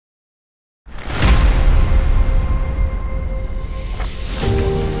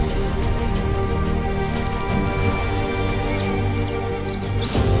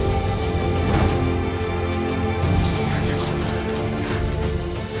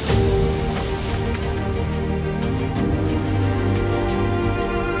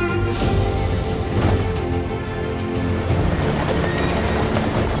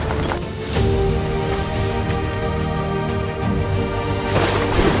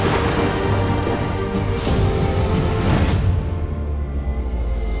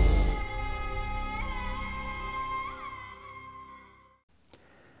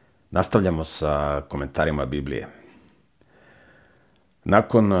Nastavljamo sa komentarima Biblije.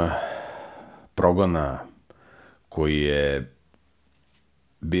 Nakon progona koji je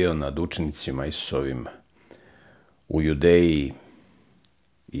bio nad učenicima Isusovim u Judeji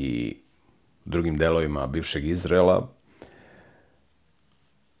i drugim delovima bivšeg Izraela,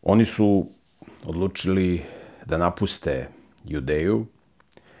 oni su odlučili da napuste Judeju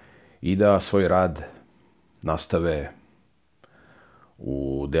i da svoj rad nastave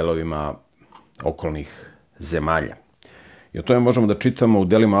u delovima okolnih zemalja. I o tome možemo da čitamo u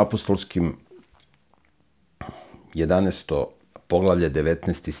delima apostolskim 11. poglavlje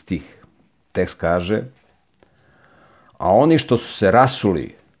 19. stih. Tekst kaže: a oni što su se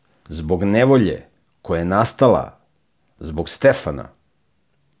rasuli zbog nevolje koja je nastala zbog Stefana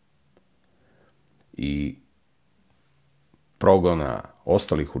i progona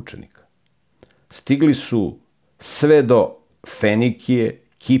ostalih učenika, stigli su sve do Fenikije,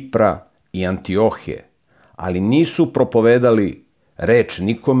 Kipra i Antiohije, ali nisu propovedali reč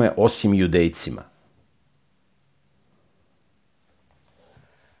nikome osim Judejcima.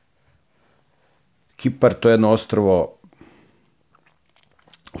 Kipar, to je jedno ostrvo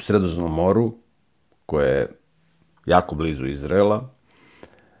u Sredozemnom moru, koje je jako blizu Izraela.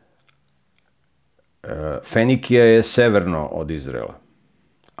 Fenikija je severno od Izraela.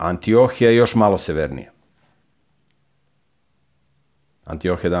 Antiohija je još malo severnije.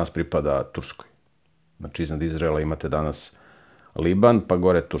 Antiohija danas pripada Turskoj. Znači, iznad Izraela imate danas Liban, pa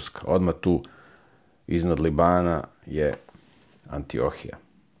gore Turska. Odmah tu, iznad Libana, je Antiohija.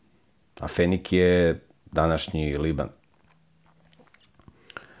 A Fenikija je današnji Liban.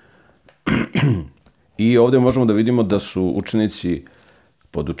 I ovde možemo da vidimo da su učenici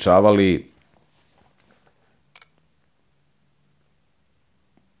podučavali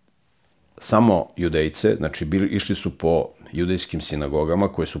samo Judejce, znači išli su po judejskim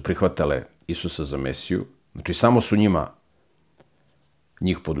sinagogama koje su prihvatale Isusa za Mesiju, znači samo su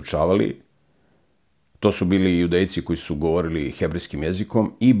njih podučavali. To su bili Judejci koji su govorili hebrejskim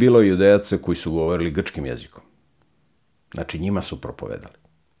jezikom i bilo je Judejaca koji su govorili grčkim jezikom. Znači njima su propovedali.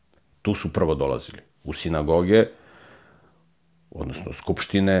 Tu su prvo dolazili u sinagoge, odnosno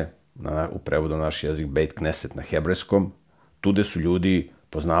skupštine, u prevodu na naš jezik Beit Kneset na hebrejskom, tu gde su ljudi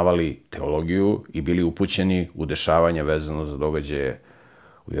poznavali teologiju i bili upućeni u dešavanja vezano za događaje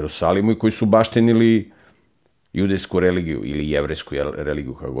u Jerusalimu i koji su baštenili judejsku religiju ili jevrejsku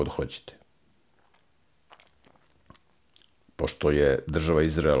religiju, kako god hoćete. Pošto je država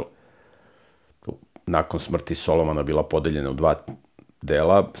Izrael nakon smrti Solomona bila podeljena u dva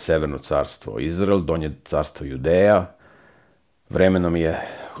dela, severno carstvo Izrael, donje carstvo Judeja, vremenom je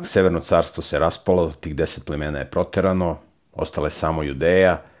severno carstvo se raspalo, tih 10 plemena je proterano, ostala je samo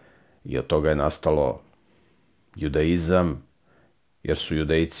Judeja i od toga je nastalo judaizam, jer su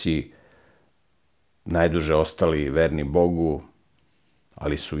Judejci najduže ostali verni Bogu,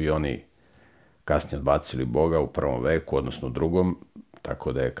 ali su i oni kasnije odbacili Boga u prvom veku, odnosno drugom,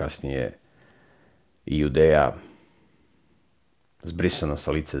 tako da je kasnije i Judeja zbrisana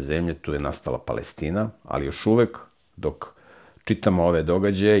sa lice zemlje, tu je nastala Palestina, ali još uvek, dok čitamo ove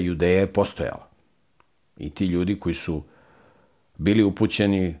događaje, Judeja je postojala. I ti ljudi koji su bili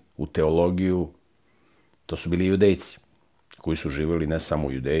upućeni u teologiju, to su bili Judejci, koji su živjeli ne samo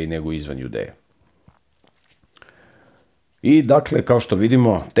u Judeji, nego i izvan Judeje. I dakle, kao što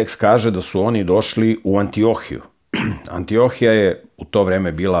vidimo, tekst kaže da su oni došli u Antiohiju. Antiohija je u to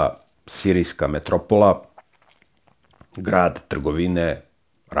vreme bila sirijska metropola, grad trgovine,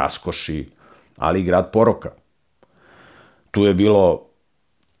 raskoši, ali i grad poroka. Tu je bilo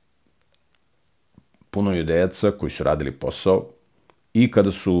puno Judejaca koji su radili posao i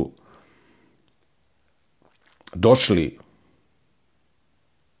kada su došli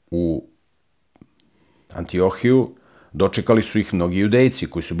u Antiohiju, dočekali su ih mnogi Judejci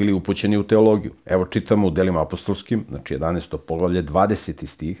koji su bili upućeni u teologiju. Evo čitamo u delima apostolskim, znači 11. poglavlje, 20.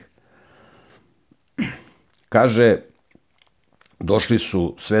 stih. Kaže: došli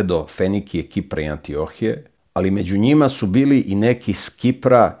su sve do Fenikije, Kipra i Antiohije, ali među njima su bili i neki iz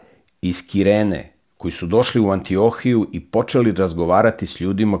Kipra i iz Kirene, koji su došli u Antiohiju i počeli razgovarati s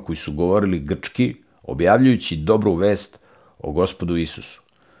ljudima koji su govorili grčki, objavljujući dobru vest o Gospodu Isusu.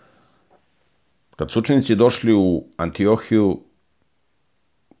 Kad su učenici došli u Antiohiju,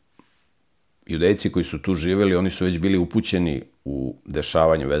 Judejci koji su tu živjeli, oni su već bili upućeni u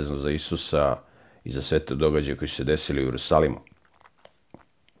dešavanje vezano za Isusa i za sve te događaje koji su se desili u Jerusalimu.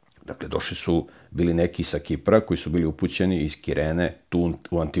 Dakle, došli su bili neki sa Kipra koji su bili upućeni iz Kirene tu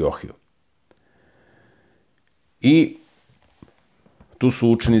u Antiohiju. I tu su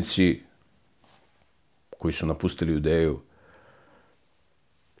učenici koji su napustili Judeju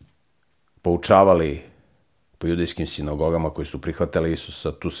poučavali po judejskim sinagogama koji su prihvatali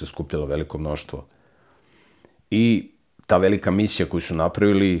Isusa, tu se skupljalo veliko mnoštvo. I ta velika misija koju su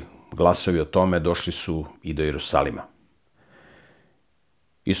napravili, glasovi o tome došli su i do Jerusalima.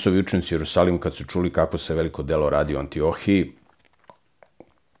 Isusovi učenici u Jerusalimu, kad su čuli kako se veliko delo radi u Antiohiji,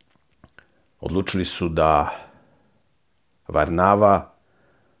 odlučili su da Varnava,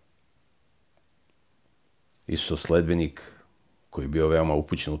 Isusov sledbenik koji je bio veoma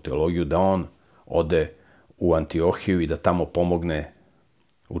upućen u teologiju, da on ode u Antiohiju i da tamo pomogne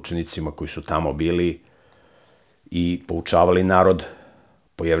učenicima koji su tamo bili i poučavali narod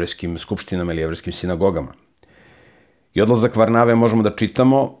po jevrejskim skupštinama ili jevrejskim sinagogama. I odlazak Varnave možemo da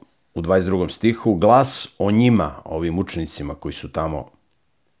čitamo u 22. stihu, glas o njima, ovim učenicima koji su tamo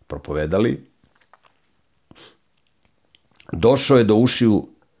propovedali, došao je do ušiju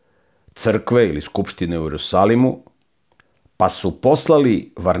crkve ili skupštine u Jerusalimu, pa su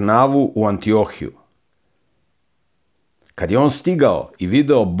poslali Varnavu u Antiohiju. Kad je on stigao i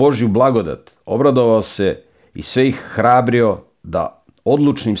video Božju blagodat, obradovao se i sve ih hrabrio da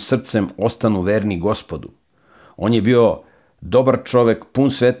odlučnim srcem ostanu verni Gospodu. On je bio dobar čovek,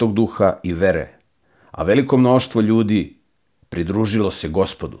 pun Svetog Duha i vere, a veliko mnoštvo ljudi pridružilo se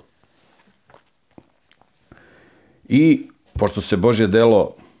Gospodu. I pošto se Božje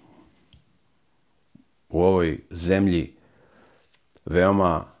delo u ovoj zemlji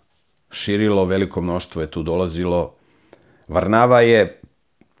veoma širilo, veliko mnoštvo je tu dolazilo, Varnava je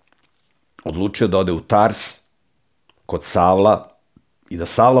odlučio da ode u Tars kod Savla i da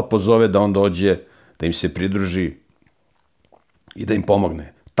Savla pozove da on dođe, da im se pridruži i da im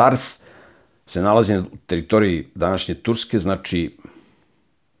pomogne. Tars se nalazi na teritoriji današnje Turske, znači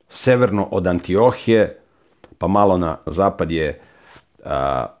severno od Antiohije, pa malo na zapad je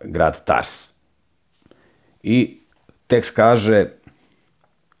grad Tars. I tekst kaže,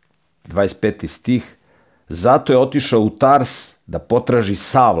 25. stih, zato je otišao u Tars da potraži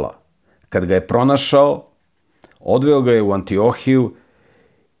Savla. Kad ga je pronašao, odveo ga je u Antiohiju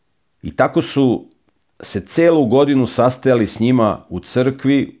i tako su se celu godinu sastajali s njima u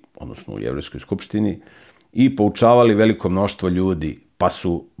crkvi, odnosno u jevrejskoj skupštini, i poučavali veliko mnoštvo ljudi. Pa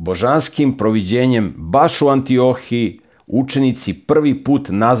su božanskim proviđenjem baš u Antiohiji učenici prvi put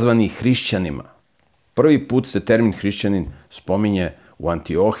nazvani hrišćanima. Prvi put se termin hrišćanin spominje u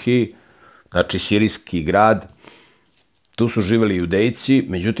Antiohiji, znači sirijski grad. Tu su živeli judejci,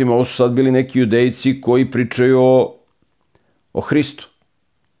 međutim ovo su sad bili neki judejci koji pričaju o Hristu.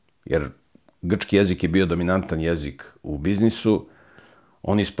 Jer grčki jezik je bio dominantan jezik u biznisu,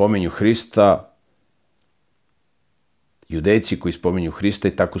 oni spominju Hrista, judejci koji spominju Hrista,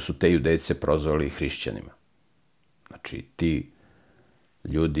 i tako su te judejce prozvali hrišćanima. Znači ti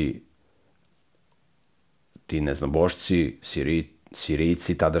ljudi, ti neznabošci,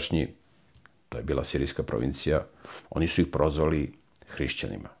 Sirijci tadašnji, to je bila sirijska provincija, oni su ih prozvali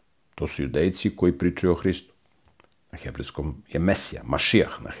hrišćanima. To su judejci koji pričaju o Hristu. Na hebrejskom je Mesija,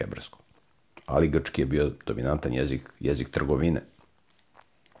 Mašijah na hebrejskom. Ali grčki je bio dominantan jezik, jezik trgovine.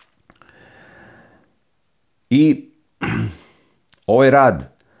 I ovaj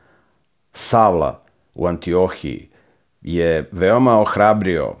rad Savla u Antiohiji je veoma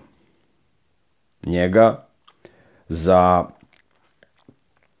ohrabrio njega za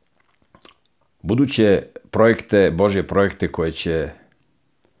buduće projekte, Božje projekte koje će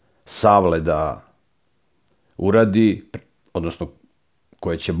Savle da uradi, odnosno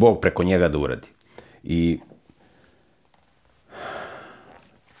koje će Bog preko njega da uradi. I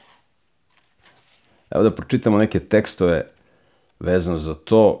evo da pročitamo neke tekstove vezano za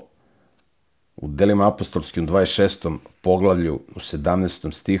to. U Delima apostolskim 26. poglavlju u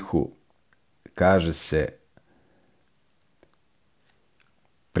 17. stihu kaže se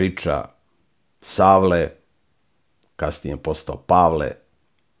priča Savle, kasnije postao Pavle,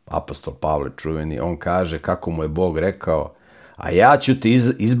 apostol Pavle čuveni, on kaže kako mu je Bog rekao, a ja ću te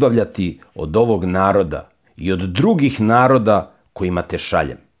izbavljati od ovog naroda i od drugih naroda kojima te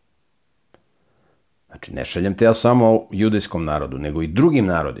šaljem. Znači, ne šaljem te ja samo judejskom narodu, nego i drugim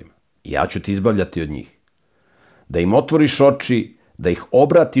narodima. I ja ću te izbavljati od njih. Da im otvoriš oči, da ih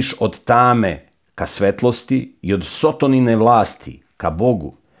obratiš od tame ka svetlosti i od sotonine vlasti ka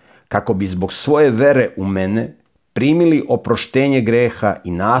Bogu, kako bi zbog svoje vere u mene primili oproštenje greha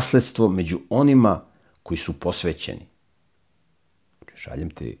i nasledstvo među onima koji su posvećeni. Znači, šaljem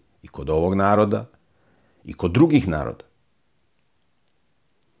te i kod ovog naroda i kod drugih naroda.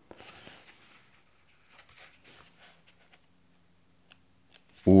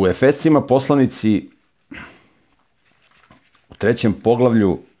 U Efescima poslanici u 3.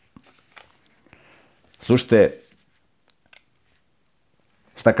 poglavlju, slušajte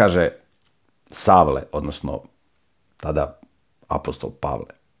šta kaže Savle, odnosno tada apostol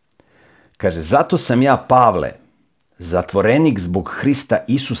Pavle. Kaže, zato sam ja, Pavle, zatvorenik zbog Hrista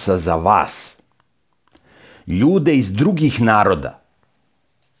Isusa za vas, ljude iz drugih naroda.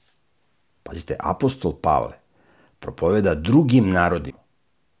 Pazite, apostol Pavle propoveda drugim narodima.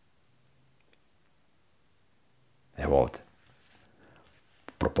 Evo ovde.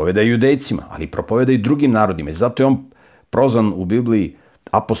 Propoveda i judejcima, ali propoveda i drugim narodima. I zato je on prozvan u Bibliji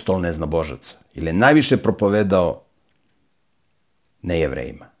apostol neznabožaca. Ili je najviše propovedao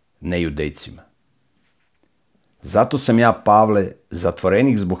nejevrejima, nejudejcima. Zato sam ja, Pavle,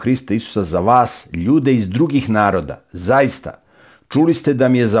 zatvorenik zbog Hrista Isusa za vas, ljude iz drugih naroda. Zaista, čuli ste da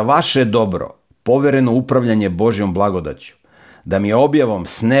mi je za vaše dobro povereno upravljanje Božjom blagodaću, da mi je objavom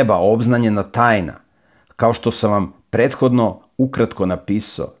s neba obznanjena tajna, kao što sam vam prethodno ukratko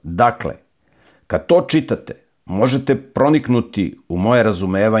napisao. Dakle, kad to čitate, možete proniknuti u moje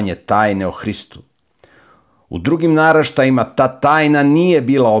razumevanje tajne o Hristu. U drugim naraštajima ta tajna nije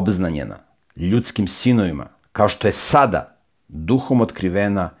bila obznanjena ljudskim sinovima, kao što je sada duhom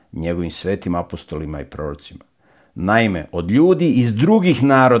otkrivena njegovim svetim apostolima i prorocima. Naime, od ljudi iz drugih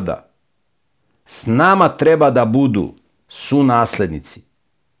naroda s nama treba da budu sunaslednici.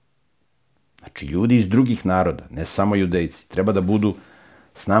 Znači, ljudi iz drugih naroda, ne samo judejci, treba da budu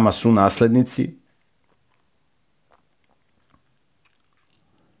s nama sunaslednici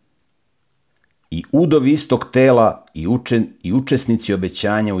i udovi istog tela i učesnici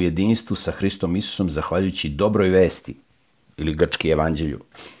obećanja u jedinstvu sa Hristom Isusom zahvaljujući dobroj vesti ili grčki evanđelju.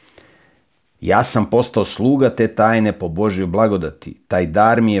 Ja sam postao sluga te tajne po Božjoj blagodati. Taj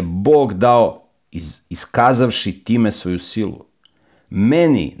dar mi je Bog dao iskazavši time svoju silu.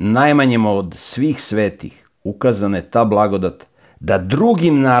 Meni, najmanjem od svih svetih, ukazana je ta blagodat da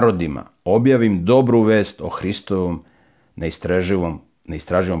drugim narodima objavim dobru vest o Hristovom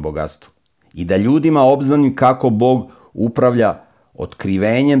neistraživom bogatstvu i da ljudima obznanim kako Bog upravlja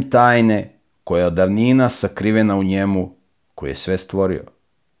otkrivenjem tajne koja je od davnina sakrivena u njemu koji je sve stvorio.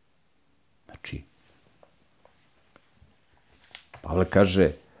 Znači, Pavle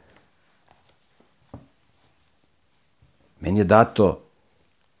kaže, meni je dato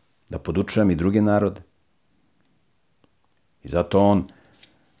da podučavam i druge narode. I zato on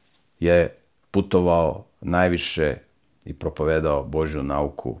je putovao najviše i propovedao Božju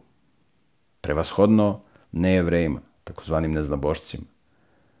nauku prevashodno nejevrejima, takozvanim neznabošcima,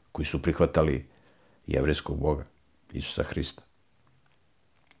 koji su prihvatali jevrejskog Boga, Isusa Hrista.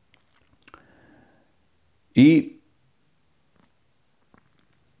 I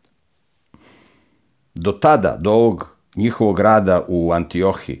do tada, do ovog njihovog rada u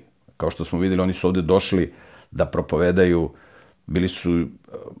Antiohiji, kao što smo vidjeli, oni su ovde došli da propovedaju,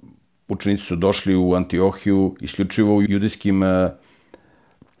 učenici su došli u Antiohiju isključivo u judejskim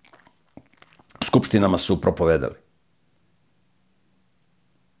skupštinama su propovedali.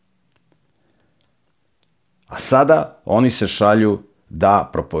 A sada oni se šalju da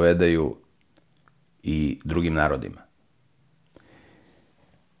propovedaju i drugim narodima.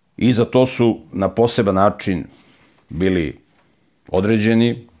 I za to su na poseban način bili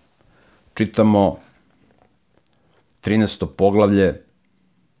određeni. Čitamo 13. poglavlje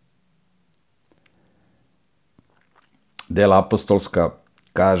dela apostolska,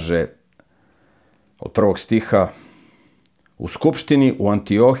 kaže od 1. stiha: u skupštini u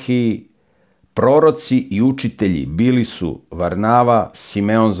Antiohiji proroci i učitelji bili su Varnava,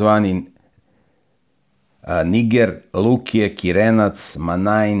 Simeon zvani Niger, Lukije, Kirenac,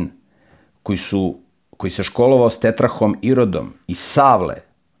 Manain, koji se školovao s Tetrahom Irodom, i Savle,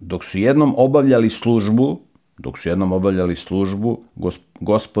 dok su jednom obavljali službu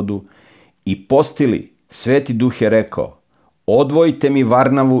Gospodu i postili, Sveti Duh je rekao: odvojite mi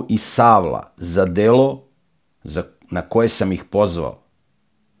Varnavu i Savla za delo na koje sam ih pozvao.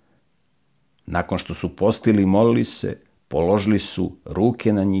 Nakon što su postili i molili se, položili su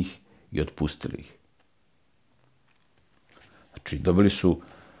ruke na njih i otpustili ih. Znači, dobili su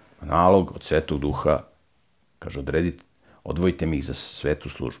nalog od Svetog Duha, kaže, odvojite mi ih za svetu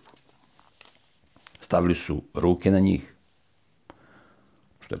službu. Stavili su ruke na njih,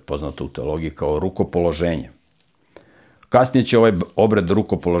 što je poznato u teologiji kao rukopoloženje. Kasnije će ovaj obred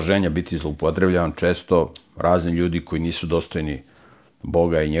rukopoloženja biti zloupotrebljavan često. Razni ljudi koji nisu dostojni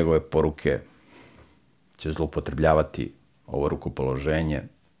Boga i njegove poruke će zloupotrebljavati ovo rukopoloženje.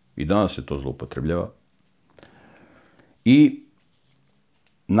 I danas se to zloupotrebljava. I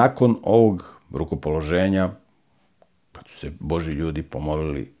nakon ovog rukopoloženja, kad su se Božji ljudi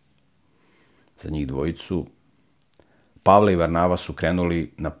pomolili za njih dvojicu, Pavle i Varnava su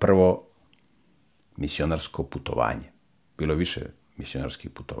krenuli na prvo misionarsko putovanje. Bilo je više misionarskih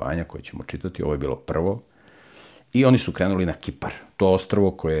putovanja koje ćemo čitati. Ovo je bilo prvo. I oni su krenuli na Kipar. To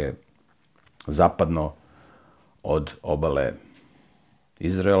ostrvo koje je zapadno od obale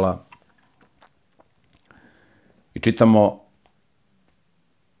Izraela. I čitamo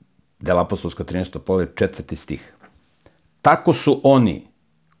Dela apostolska 13. poglavlje 4. stih. Tako su oni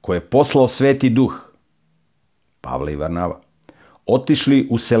koje je poslao Sveti Duh, Pavla i Varnava, otišli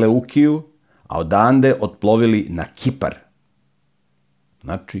u Seleukiju, a odande otplovili na Kipar.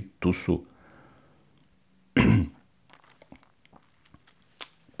 Znači, tu su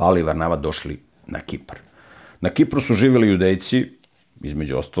Pavla i Varnava došli na Kipar. Na Kipru su živjeli Judejci,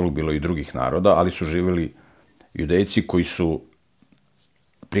 između ostalog bilo i drugih naroda, ali su živjeli Judejci koji su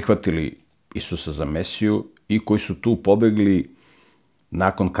prihvatili Isusa za Mesiju i koji su tu pobegli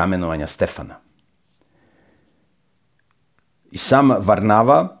nakon kamenovanja Stefana. I sam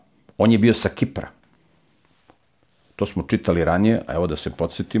Varnava, on je bio sa Kipra. To smo čitali ranije, a evo da se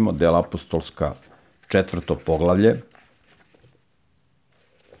podsjetimo, Dela apostolska 4. poglavlje,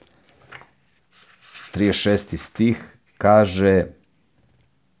 36. stih, kaže: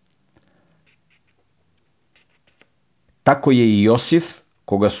 tako je i Josif,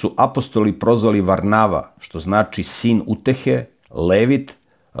 koga su apostoli prozvali Varnava, što znači sin utehe, Levit,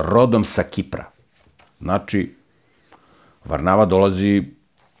 rodom sa Kipra. Znači, Varnava dolazi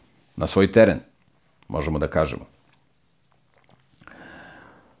na svoj teren, možemo da kažemo.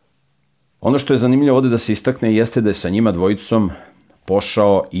 Ono što je zanimljivo ovde da se istakne jeste da je sa njima dvojicom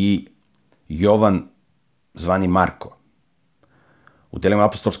pošao i Jovan zvani Marko. U Delima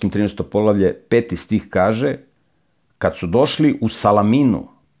apostolskim 13. poglavlje 5. stih kaže: kad su došli u Salaminu,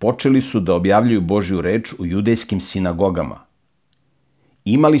 počeli su da objavljuju Božju reč u judejskim sinagogama.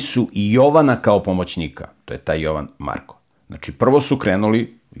 Imali su i Jovana kao pomoćnika, to je taj Jovan Marko. Znači, prvo su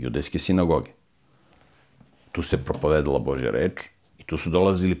krenuli u judejske sinagoge. Tu se propovedala Božja reč i tu su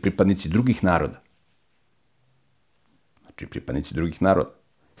dolazili pripadnici drugih naroda. Znači, pripadnici drugih naroda.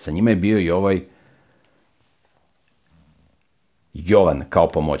 Sa njima je bio i ovaj Jovan kao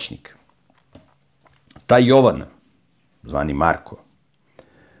pomoćnik. Taj Jovan, zvani Marko,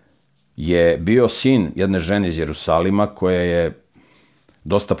 je bio sin jedne žene iz Jerusalima koja je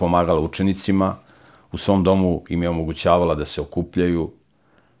dosta pomagala učenicima. U svom domu im je omogućavala da se okupljaju,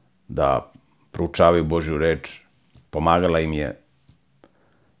 da proučavaju Božju reč. Pomagala im je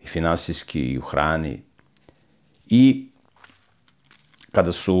i finansijski i u hrani. I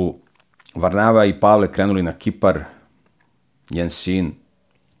kada su Varnava i Pavle krenuli na Kipar, njen sin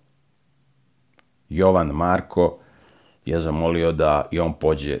Jovan Marko je zamolio da i on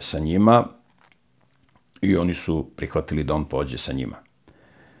pođe sa njima i oni su prihvatili da on pođe sa njima.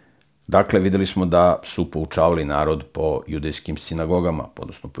 Dakle, videli smo da su poučavali narod po judejskim sinagogama,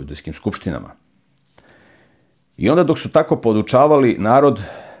 odnosno po judejskim skupštinama. I onda dok su tako podučavali narod,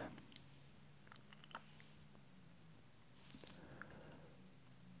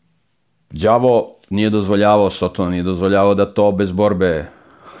 đavo nije dozvoljavao, Sotona nije dozvoljavao da to bez borbe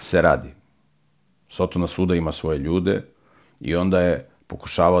se radi. Sotona svuda ima svoje ljude i onda je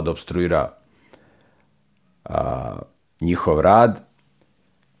pokušavao da opstruira njihov rad.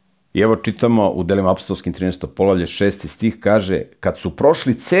 I evo čitamo u Delima apostolskim 13. poglavlje 6. stih, kaže: kad su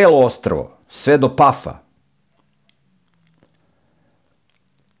prošli celo ostrvo, sve do Pafa,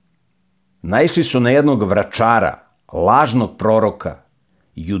 naišli su na jednog vračara, lažnog proroka,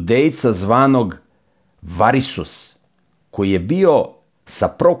 Judejca zvanog Varisus, koji je bio sa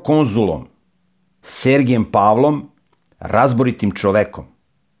prokonzulom Sergijem Pavlom, razboritim čovekom.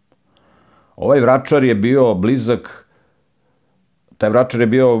 Ovaj vračar je bio blizak, taj vračar je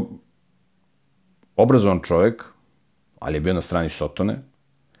bio obrazovan čovek, ali je bio na strani Sotone,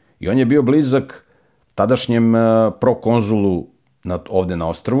 i on je bio blizak tadašnjem prokonzulu ovde na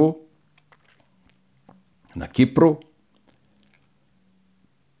ostrvu, na Kipru,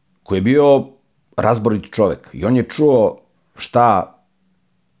 koji je bio razborit čovek. I on je čuo šta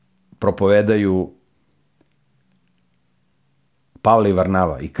propovedaju Pavle i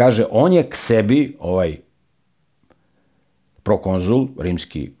Varnava. I kaže, on je k sebi, ovaj prokonzul,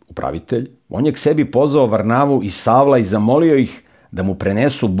 rimski upravitelj, on je k sebi pozvao Varnavu i Savla i zamolio ih da mu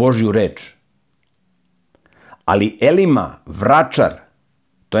prenesu Božju reč. Ali Elima, vračar,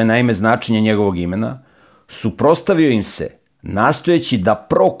 to je naime značenje njegovog imena, suprostavio im se, nastojeći da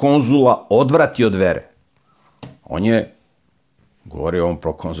prokonzula odvrati od vere. On je govorio ovom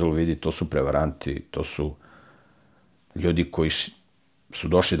prokonzulu, vidi, to su prevaranti, to su ljudi koji su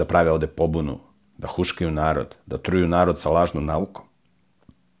došli da prave ovde pobunu, da huškaju narod, da truju narod sa lažnom naukom.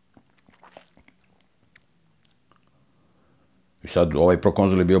 I sad ovaj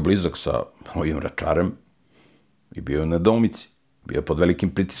prokonzul je bio blizak sa ovim vračarem i bio je na nedoumici. Bio je pod velikim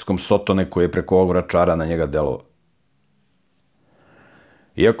pritiskom Sotone koji je preko ovog vračara na njega delovao.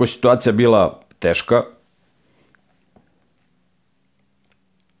 Iako je situacija bila teška,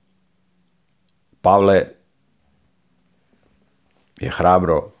 Pavle je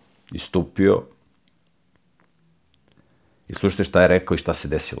hrabro istupio i slušajte šta je rekao i šta se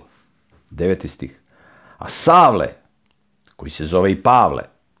desilo. 9. stih. A Savle, koji se zove i Pavle,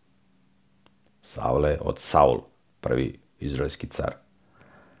 Savle od Saul, prvi izraelski car,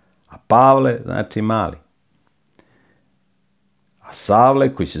 a Pavle znači mali, a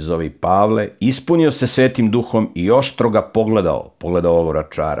Savle, koji se zove i Pavle, ispunio se Svetim duhom i oštro ga pogledao ovog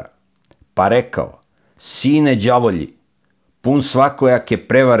vračara, pa rekao: sine đavolji, pun svakojake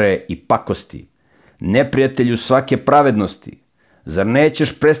prevare i pakosti, neprijatelju svake pravednosti, zar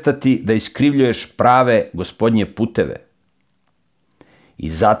nećeš prestati da iskrivljuješ prave gospodnje puteve? I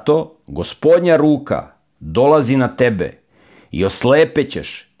zato gospodnja ruka dolazi na tebe i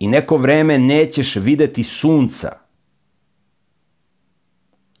oslepećeš i neko vreme nećeš videti sunca.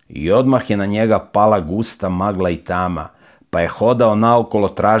 I odmah je na njega pala gusta magla i tama, pa je hodao naokolo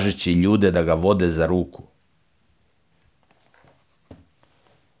tražeći ljude da ga vode za ruku.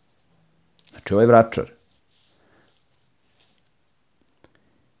 Znači, ovaj vračar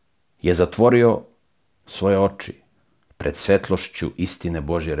je zatvorio svoje oči pred svetlošću istine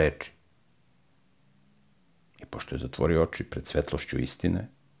Božje reči. I pošto je zatvorio oči pred svetlošću istine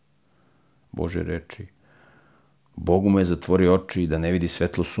Božje reči, Bogu mu je zatvorio oči da ne vidi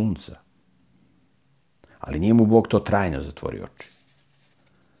svetlo sunca. Ali nije mu Bog to trajno zatvorio oči,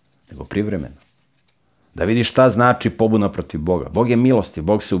 nego privremeno. Da vidi šta znači pobuna protiv Boga. Bog je milosti,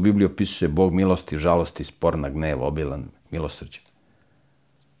 Bog se u Bibliji opisuje Bog milosti, žalosti, sporna, gneva, obilan, milosrđan.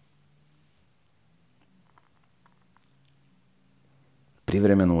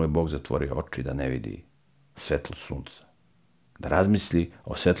 Privremeno mu je Bog zatvorio oči da ne vidi svetlo sunca. Da razmisli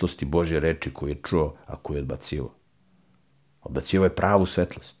o svetlosti Božje reči koju je čuo, a koju je odbacivo. Odbacivo je pravu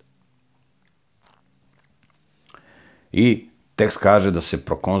svetlost. I tekst kaže da se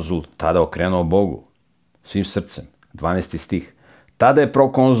prokonzul tada okrenuo Bogu svim srcem. 12. stih. Tada je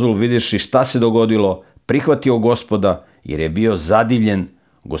prokonzul, vidjevši šta se dogodilo, prihvatio Gospoda, jer je bio zadivljen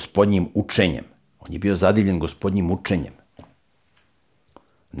gospodnjim učenjem. On je bio zadivljen gospodnjim učenjem.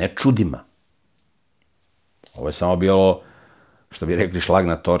 Ne čudima. Ovo je samo bilo, što bi rekli, šlag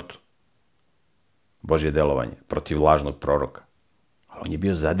na tortu. Božje delovanje protiv lažnog proroka. Ali on je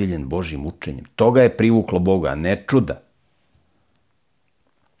bio zadivljen Božjim učenjem. To ga je privuklo Boga, a ne čuda.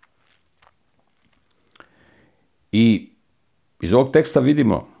 I iz ovog teksta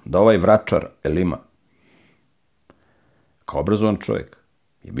vidimo da ovaj vračar Elima, kao obrazovan čovjek,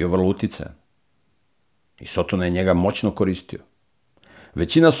 je bio vrlo uticajan. I Sotona je njega moćno koristio.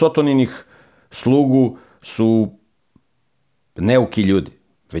 Većina Sotoninih slugu su neuki ljudi.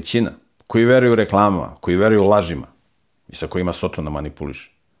 Većina. Koji veruju reklamama, koji veruju lažima i sa kojima Sotona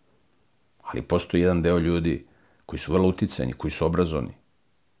manipuliše. Ali postoji jedan deo ljudi koji su vrlo uticajni, koji su obrazovani,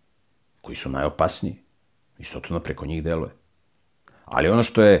 koji su najopasniji i Sotona preko njih deluje. Ali ono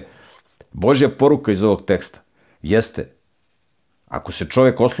što je Božja poruka iz ovog teksta jeste, ako se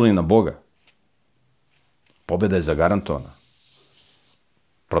čovjek osloni na Boga, pobjeda je zagarantovana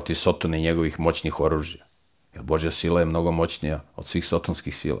protiv Sotona i njegovih moćnih oružja. Jer Božja sila je mnogo moćnija od svih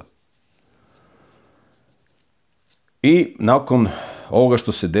sotonskih sila. I nakon ovoga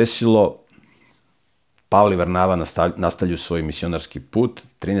što se desilo, Pavle i Varnava nastavljaju svoj misionarski put.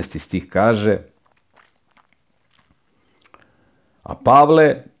 13. stih kaže: a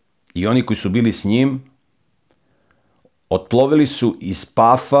Pavle i oni koji su bili s njim otplovili su iz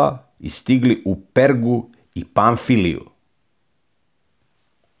Pafa i stigli u Pergu i Pamfiliju.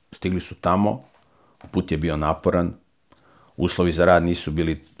 Stigli su tamo, put je bio naporan, uslovi za rad nisu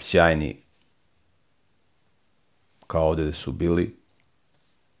bili sjajni kao ovdje gde su bili.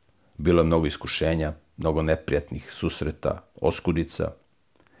 Bilo je mnogo iskušenja, mnogo neprijatnih susreta, oskudica.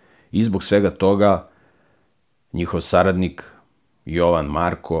 I zbog svega toga njihov saradnik Jovan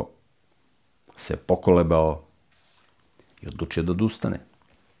Marko se pokolebao i odlučio da odustane.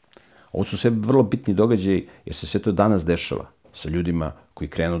 Ovo su sve vrlo bitni događaji jer se sve to danas dešava sa ljudima koji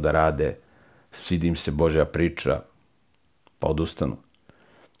krenu da rade, svidi im se Božja priča, pa odustanu.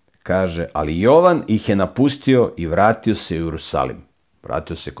 Kaže, ali Jovan ih je napustio i vratio se u Jerusalim.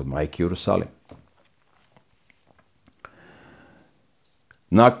 Vratio se kod majke u Jerusalim.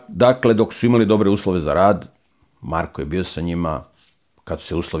 Dakle, dok su imali dobre uslove za rad, Marko je bio sa njima. Kad su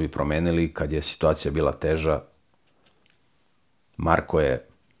se uslovi promenili, kad je situacija bila teža, Marko je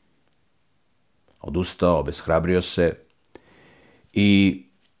odustao, obeshrabrio se i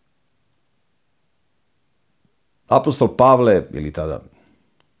apostol Pavle, ili tada,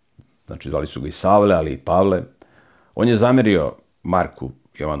 znači zvali su ga i Savle, ali i Pavle, on je zamerio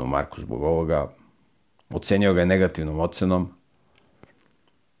Jovanu Marku zbog ovoga, ocenio ga je negativnom ocenom,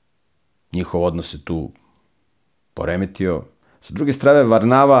 njihov odnos se tu poremetio. Sa druge strane,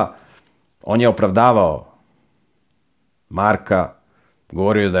 Varnava, on je opravdavao Marka,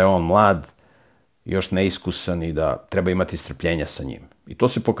 govorio da je on mlad, još neiskusan i da treba imati strpljenja sa njim. I to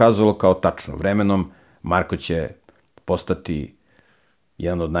se pokazalo kao tačno. Vremenom Marko će postati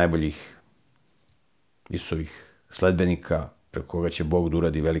jedan od najboljih Isusovih sledbenika, preko koga će Bog da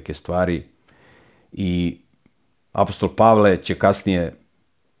uradi velike stvari. I apostol Pavle će kasnije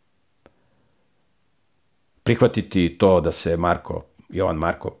prihvatiti to da se Jovan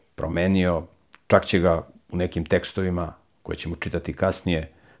Marko promenio, čak će ga u nekim tekstovima, koje ćemo čitati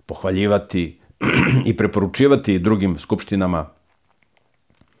kasnije, pohvaljivati i preporučivati drugim skupštinama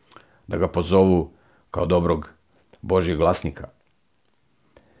da ga pozovu kao dobrog Božjeg glasnika.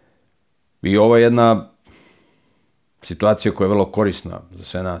 I ovo je jedna situacija koja je vrlo korisna za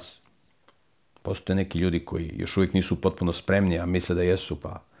sve nas. Postoje neki ljudi koji još uvijek nisu potpuno spremni, a misle da jesu,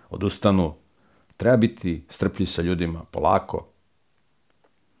 pa odustanu. Treba biti strpljiv sa ljudima, polako.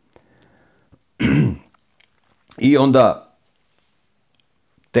 I onda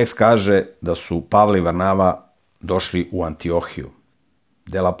tekst kaže da su Pavle i Varnava došli u Antiohiju.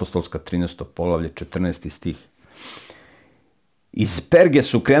 Dela apostolska 13. poglavlje, 14. stih. Iz Perge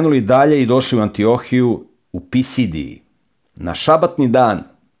su krenuli dalje i došli u Antiohiju u Pisidiji. Na šabatni dan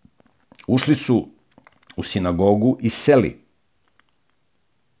ušli su u sinagogu i seli.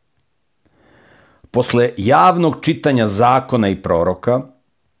 Posle javnog čitanja zakona i proroka,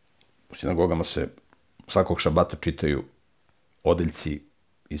 u sinagogama se svakog šabata čitaju odeljci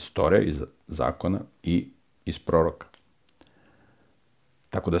iz Tore, iz zakona i iz proroka.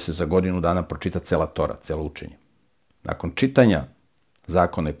 Tako da se za godinu dana pročita cela Tora, celo učenje. Nakon čitanja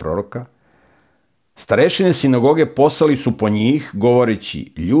zakona i proroka, starešine sinagoge poslali su po njih,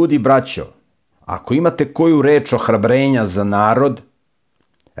 govoreći: ljudi, braćo, ako imate koju reč ohrabrenja za narod,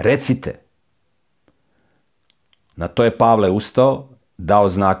 recite. Na to je Pavle ustao, dao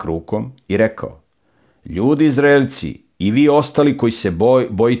znak rukom i rekao: ljudi Izraelci, i vi ostali koji se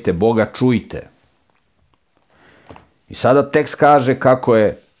bojite Boga, čujte. I sada tekst kaže kako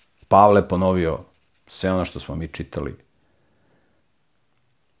je Pavle ponovio sve ono što smo mi čitali.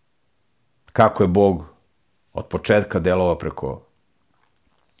 Kako je Bog od početka delovao preko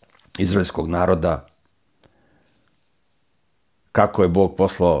izraelskog naroda, kako je Bog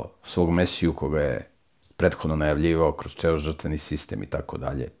poslao svog Mesiju koga je prethodno najavljivao kroz ceo žrtveni sistem i tako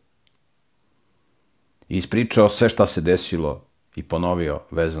dalje. I ispričao sve šta se desilo i ponovio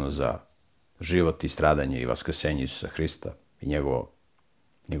vezano za život i stradanje i vaskrsenje Isusa Hrista i njegov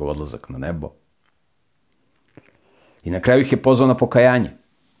odlazak na nebo. I na kraju ih je pozvao na pokajanje.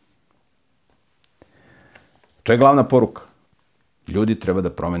 To je glavna poruka. Ljudi treba da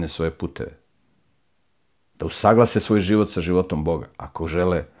promene svoje puteve. Da usaglase svoj život sa životom Boga, ako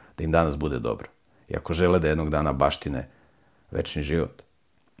žele da im danas bude dobro. I ako žele da jednog dana baštine večni život.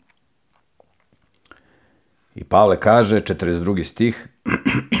 I Pavle kaže, 42. stih,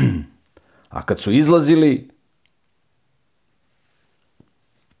 a kad su izlazili,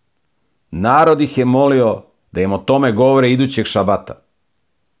 narod ih je molio da im o tome govore idućeg šabata.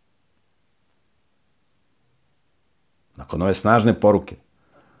 Nakon ove snažne poruke,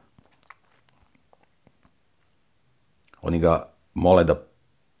 oni ga mole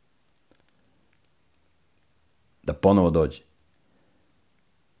da ponovo dođe.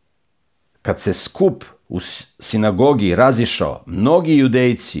 Kad se skup u sinagogi razišao, mnogi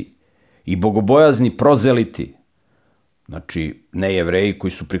judejci i bogobojazni prozeliti, znači ne Jevreji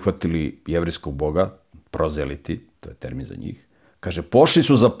koji su prihvatili jevrejskog Boga, prozeliti, to je termin za njih, kaže, pošli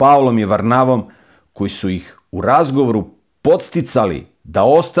su za Pavlom i Varnavom, koji su ih u razgovoru podsticali da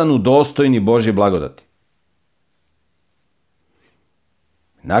ostanu dostojni Božje blagodati.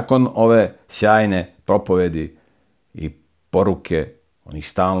 Nakon ove sjajne propovedi i poruke, on ih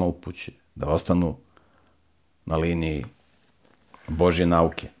stalno upućuje da ostanu na liniji Božje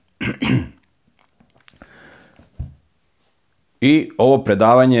nauke. I ovo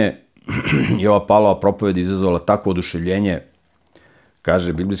predavanje i ova Pavlova propoved izazvala takvo oduševljenje,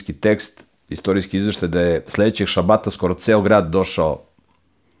 kaže biblijski tekst, istorijski izveštaj, da je sledećeg šabata skoro ceo grad došao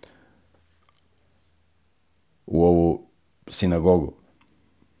u ovu sinagogu.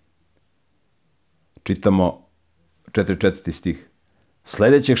 Čitamo 44. stih.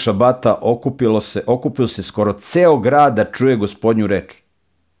 Sledećeg šabata okupio se skoro ceo grad da čuje Gospodnju reč.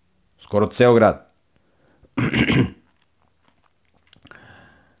 Skoro ceo grad.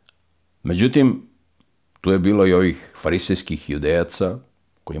 Međutim, tu je bilo i ovih farisejskih judejaca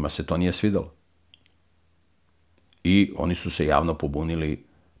kojima se to nije svidalo. I oni su se javno pobunili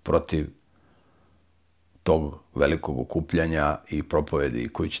protiv tog velikog okupljanja i propovedi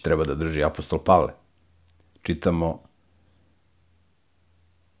koju će treba da drži apostol Pavle. Čitamo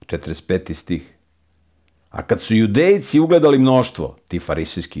 45. stih. A kad su judejci ugledali mnoštvo, ti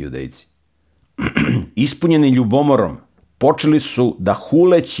farisejski judejci, ispunjeni ljubomorom, počeli su da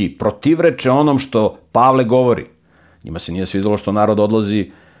huleći protivreče onom što Pavle govori. Njima se nije svidelo što narod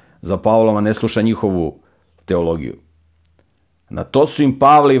odlazi za Pavlom, a ne sluša njihovu teologiju. Na to su im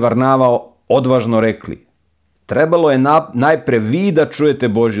Pavle i Varnava odvažno rekli: trebalo je najpre vi da čujete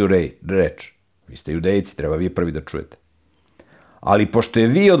Božju reč. Vi ste judejci, treba vi prvi da čujete. Ali pošto je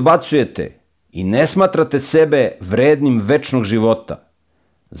vi odbacujete i ne smatrate sebe vrednim večnog života,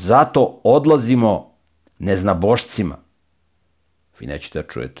 zato odlazimo neznabošcima. Vi nećete da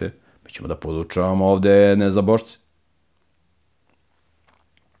čujete, mi ćemo da podučavamo ovde neznabošce.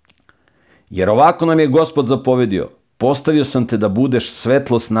 Jer ovako nam je Gospod zapovedio: postavio sam te da budeš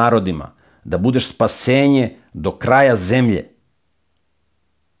svetlost narodima, da budeš spasenje do kraja zemlje.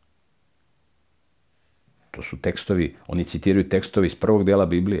 To su tekstovi, oni citiraju tekstovi iz prvog dela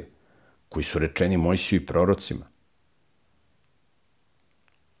Biblije, koji su rečeni Mojsiju i prorocima.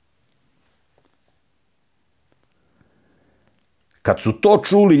 Kad su to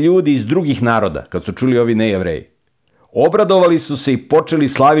čuli ljudi iz drugih naroda, kad su čuli ovi nejevreji, obradovali su se i počeli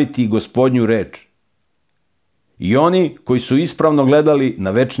slaviti Gospodnju reč. I oni koji su ispravno gledali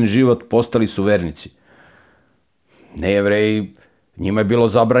na večni život postali su vernici. Nejevreji, njima je bilo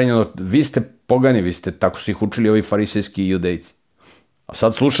zabranjeno: vi ste pogani, vi ste, tako su ih učili ovi farisejski judejci. A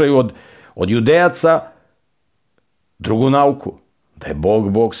sad slušaju od judejaca drugu nauku, da je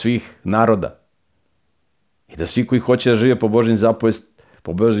Bog Bog svih naroda. I da svi koji hoće da žive po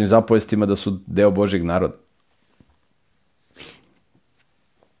Božjim zapovestima da su deo Božjeg naroda.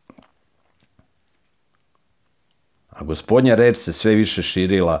 A Gospodnja reč se sve više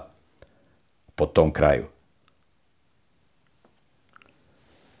širila po tom kraju.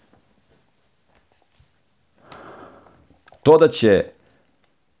 To da će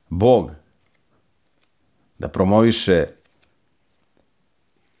Bog da promoviše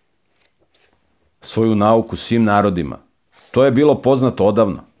svoju nauku svim narodima, to je bilo poznato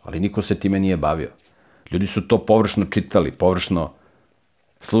odavno, ali niko se time nije bavio. Ljudi su to površno čitali, površno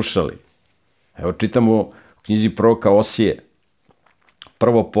slušali. Evo čitamo u knjizi proroka Osije,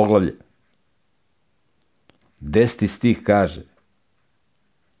 1. poglavlje, 10. stih kaže: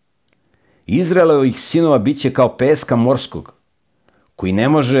 Izraelovih sinova biće kao peska morskog, koji ne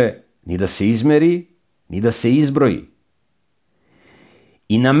može ni da se izmeri, ni da se izbroji.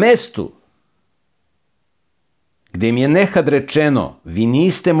 I na mestu gde im je nekad rečeno: vi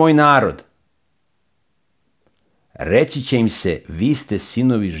niste moj narod, reći će im se: vi ste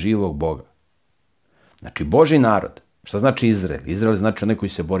sinovi živog Boga. Znači, Božji narod. Šta znači Izrael? Izrael znači onaj koji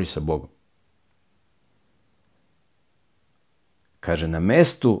se bori sa Bogom. Kaže, na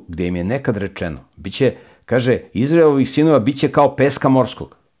mestu gde im je nekad rečeno, biće, kaže, Izraelovih sinova biće kao peska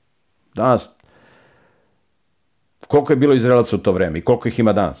morskog. Danas, koliko je bilo Izraelaca u to vreme i koliko ih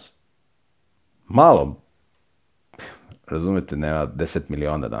ima danas? Malo. Razumete, nema 10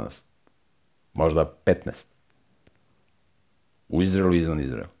 miliona danas. Možda 15. U Izraelu i izvan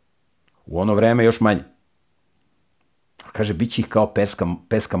Izraela. U ono vreme još manje. Kaže, bit će ih kao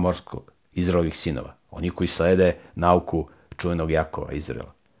peska morskog, Izraelovih sinova. Oni koji slede nauku čuvenog Jakova,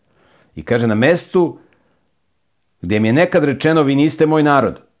 Izraela. I kaže, na mestu gde im je nekad rečeno: vi niste moj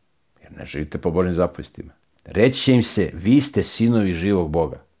narod, jer ne živite po Božjim zapovestima, reći će im se: vi ste sinovi živog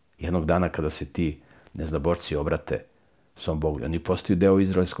Boga. Jednog dana kada se ti neznabošci obrate svom Bogu, oni postaju deo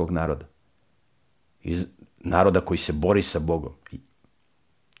izraelskog naroda. Iz naroda koji se bori sa Bogom.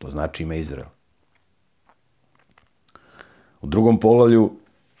 To znači ime Izrael. U 2. poglavlju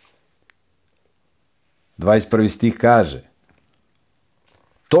 21. stih kaže: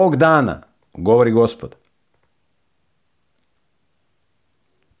 tog dana, govori Gospod,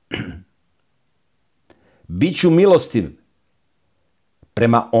 biću milostiv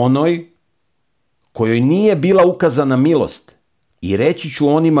prema onoj kojoj nije bila ukazana milost i reći ću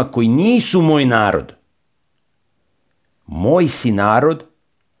onima koji nisu moj narod: moj si narod,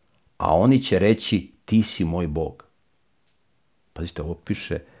 a oni će reći: ti si moj Bog. Pazite, ovo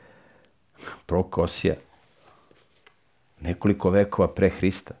piše prorok Osija nekoliko vekova pre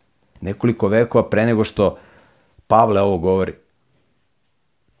Hrista. Nekoliko vekova pre nego što Pavle ovo govori.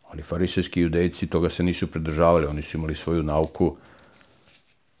 Oni farisejski judejci toga se nisu pridržavali. Oni su imali svoju nauku,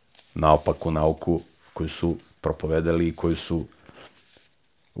 naopaku nauku koju su propovedali i koju su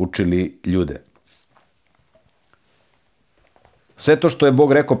učili ljude. Sve to što je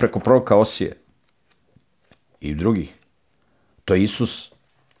Bog rekao preko proroka Osije i drugih, to je Isus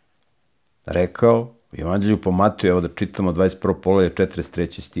rekao u Evanđelju po Mateju, evo da čitamo 21. poglavlje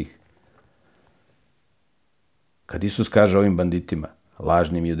 43. stih. Kad Isus kaže ovim banditima,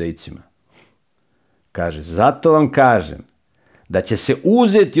 lažnim judejcima, kaže, zato vam kažem da će se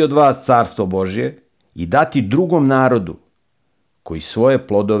uzeti od vas carstvo Božje i dati drugom narodu koji svoje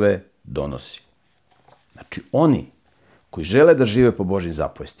plodove donosi. Znači, oni koji žele da žive po Božjim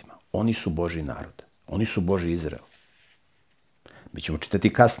zapovestima, oni su Božji narod. Oni su Božji Izrael. Mi ćemo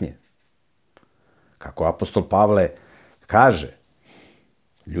čitati kasnije. Kako apostol Pavle kaže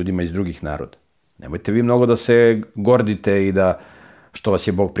ljudima iz drugih naroda. Nemojte vi mnogo da se gordite i da što vas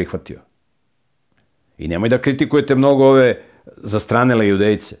je Bog prihvatio. I nemoj da kritikujete mnogo ove zastranele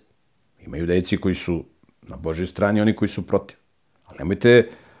judejce. Ima judejci koji su na Božjoj strani, oni koji su protiv. Ali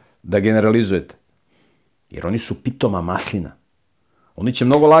nemojte da generalizujete. Jer oni su pitoma maslina. Oni će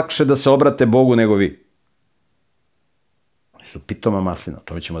mnogo lakše da se obrate Bogu nego vi. Oni su pitoma maslina.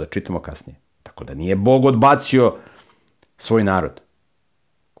 To ćemo da čitamo kasnije. Tako da nije Bog odbacio svoj narod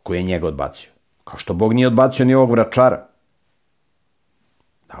koji je njega odbacio. Kao što Bog nije odbacio ni ovog vračara.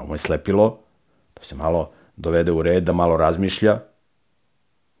 Dao mu je slepilo da se malo dovede u red, da malo razmišlja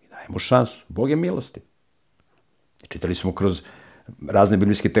i daje mu šansu. Bog je milosti. Čitali smo kroz razne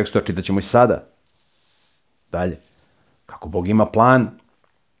biblijske tekstove, čitat ćemo i sada. Dalje. Kako Bog ima plan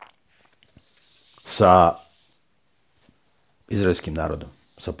sa izraelskim narodom,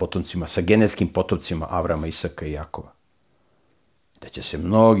 sa potomcima, sa genetskim potomcima Avrama, Isaka i Jakova. Da će se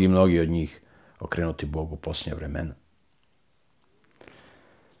mnogi od njih okrenuti Bogu u posljednja vremena.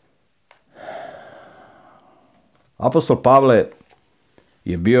 Apostol Pavle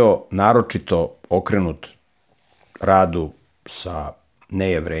je bio naročito okrenut radu sa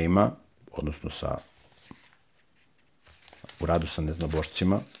nejevrejima, odnosno u radu sa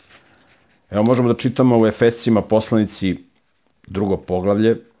neznabošcima. Evo možemo da čitamo u Efescima poslanici 2.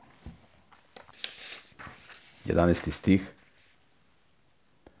 poglavlje, 11. stih.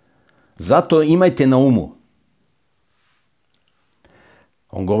 Zato imajte na umu,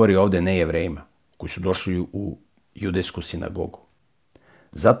 on govori ovde nejevrejima, koji su došli u judejsku sinagogu.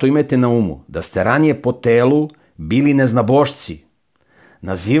 Zato imajte na umu da ste ranije po telu bili neznabošci,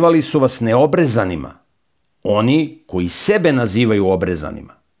 nazivali su vas neobrezanima, oni koji sebe nazivaju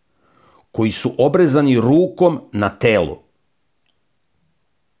obrezanima, koji su obrezani rukom na telu.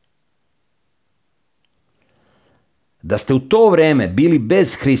 Da ste u to vreme bili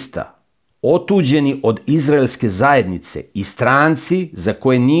bez Hrista, otuđeni od izraelske zajednice i stranci za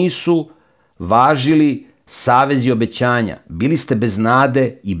koje nisu važili savezi obećanja, bili ste bez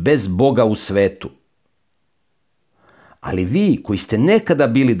nade i bez Boga u svetu. Ali vi koji ste nekada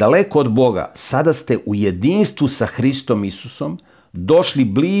bili daleko od Boga, sada ste u jedinstvu sa Hristom Isusom došli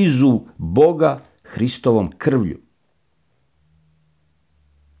blizu Boga Hristovom krvlju.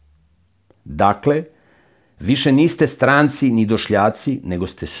 Dakle, više niste stranci ni došljaci, nego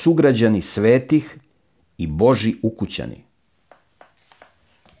ste sugrađani svetih i Božji ukućani,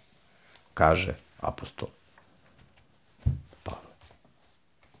 kaže apostol Pavle.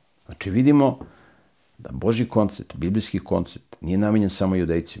 Znači vidimo da Božji koncept, biblijski koncept, nije namenjen samo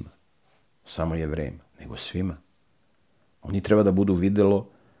judejcima, samo jevrejima, nego svima. Oni treba da budu videlo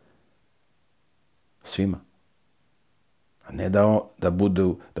svima. A ne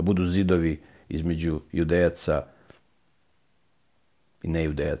da budu zidovi između judejaca i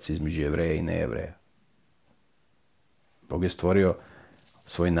nejudejaca, između jevreja i nejevreja. Bog je stvorio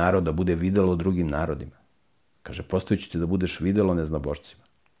svoj narod da bude videlo drugim narodima. Kaže, postavit ću ti da budeš videlo neznabošcima.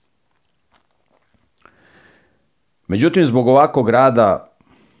 Međutim, zbog ovakvog rada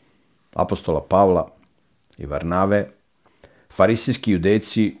apostola Pavla i Varnave, farisijski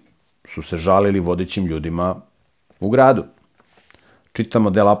judejci su se žalili vodećim ljudima u gradu. Čitamo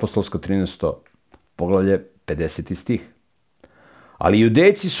delo apostolsko 13. poglavlje 50. stih. Ali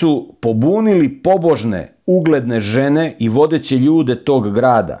judejci su pobunili pobožne, ugledne žene i vodeće ljude tog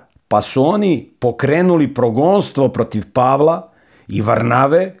grada, pa su oni pokrenuli progonstvo protiv Pavla i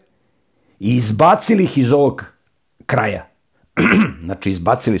Varnave i izbacili ih iz ovog kraja. Znači,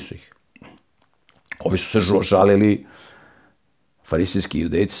 izbacili su ih. Ovi su se žalili, farisijski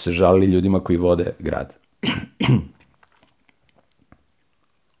judejci su se žalili ljudima koji vode grad.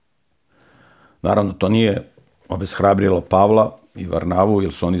 Naravno, to nije obeshrabrilo Pavla i Varnavu,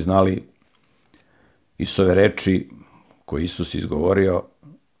 jer su oni znali Isove reči koje Isus izgovorio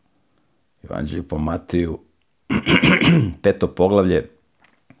Evanđelju po Mateju, 5. poglavlje,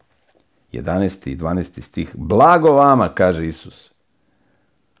 11. i 12. stih. Blago vama, kaže Isus,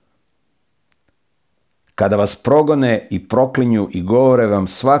 kada vas progone i proklinju i govore vam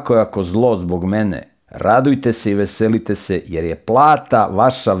svakojako zlo zbog mene, radujte se i veselite se, jer je plata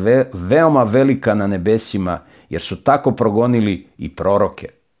vaša veoma velika na nebesima, jer su tako progonili i proroke.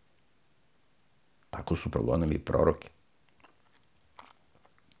 Tako su progonili i proroke.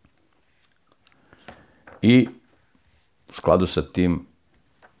 I u skladu sa tim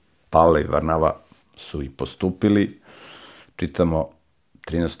Pavle i Varnava su i postupili. Čitamo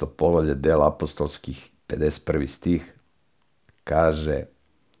 13. poglavlje Dela apostolskih, 51. stih. Kaže: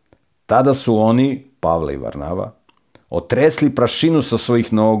 tada su oni, Pavle i Varnava, otresli prašinu sa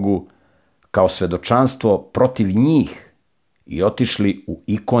svojih nogu kao svedočanstvo protiv njih i otišli u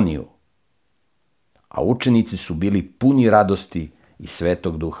Ikoniju. A učenici su bili puni radosti i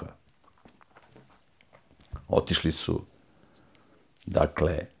Svetog Duha. Otišli su,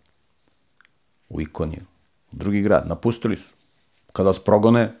 dakle, u Ikoniju, u drugi grad, napustili su. Kada vas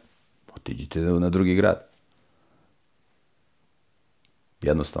progone, otiđite na drugi grad.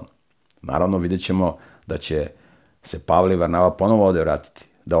 Jednostavno. Naravno, vidjet ćemo da će se Pavle i Varnava ponovo ovde vratiti,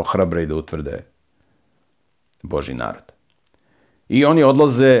 da ohrabre i da utvrde Božji narod. I oni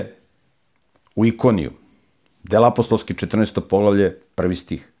odlaze u Ikoniju. Dela apostolski, 14. poglavlje, 1.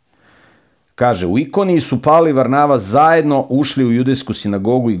 stih. Kaže: u Ikoniji su Pavle i Varnava zajedno ušli u judejsku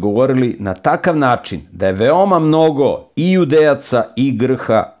sinagogu i govorili na takav način da je veoma mnogo i judejaca i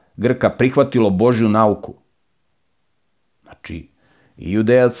Grka prihvatilo Božju nauku. Znači, i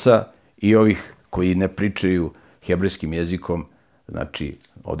judejaca i ovih koji ne pričaju hebrejskim jezikom, znači,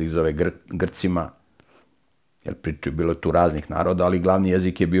 ovdje ih zove Grcima, jer pričaju, bilo je tu raznih naroda, ali glavni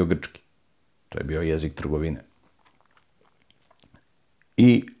jezik je bio grčki. To je bio jezik trgovine.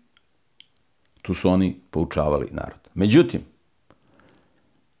 I tu su oni poučavali narod. Međutim,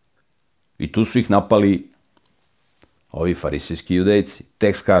 i tu su ih napali ovi farisejski judejci.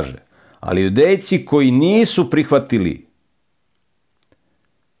 Tekst kaže: ali judejci koji nisu prihvatili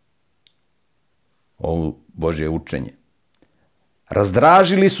ovo Božje učenje,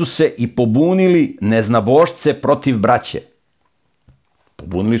 razdražili su se i pobunili neznabošce protiv braće.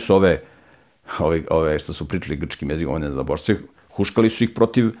 Pobunili su ove što su pričali grčkim jezikom, ove neznabošce, huškali su ih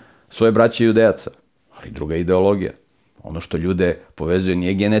protiv svoje braće judejaca, ali druga ideologija. Ono što ljude povezuje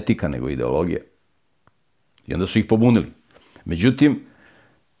nije genetika, nego ideologija. I onda su ih pobunili. Međutim,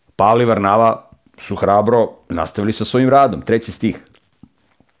 Pavle i Varnava su hrabro nastavili sa svojim radom. 3. stih.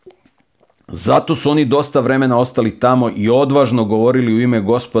 Zato su oni dosta vremena ostali tamo i odvažno govorili u ime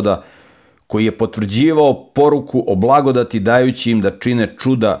Gospoda, koji je potvrđivao poruku o blagodati, dajući im da čine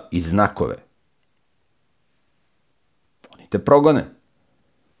čuda i znakove. Oni te progone.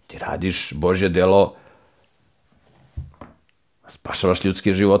 Ti radiš Božje delo, spašavaš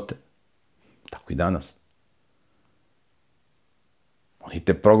ljudske živote. Tako i danas. Oni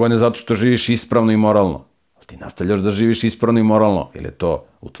te progone zato što živiš ispravno i moralno. Ali ti nastavljaš da živiš ispravno i moralno, jer je to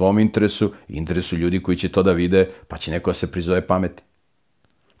u tvom interesu i interesu ljudi koji će to da vide, pa će neko da se prizove pameti.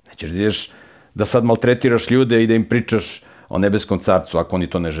 Nećeš da ideš da sad maltretiraš ljude i da im pričaš o nebeskom carcu, ako oni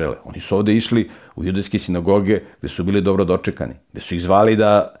to ne žele. Oni su ovde išli u judejske sinagoge gde su bili dobro dočekani, gde su ih zvali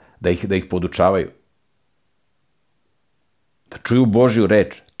da ih podučavaju. Da čuju Božju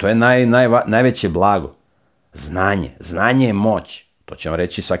reč. To je najveće blago. Znanje. Znanje je moć. To će vam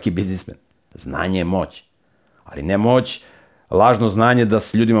reći svaki biznismen. Znanje je moć. Ali ne moć, lažno znanje da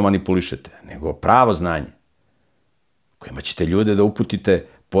s ljudima manipulišete, nego pravo znanje. Kojima ćete ljude da uputite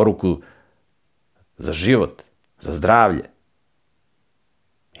poruku za život, za zdravlje.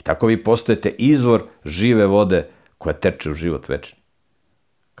 I tako vi postajete izvor žive vode koja teče u život večni.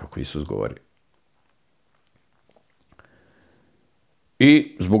 Kako Isus govori.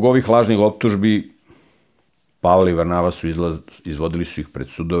 I zbog ovih lažnih optužbi Pavle i Varnava izvodili su ih pred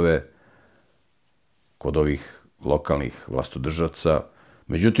sudove kod ovih lokalnih vlastodržaca.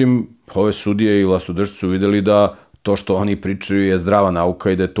 Međutim, ove sudije i vlastodržci su videli da to što oni pričaju je zdrava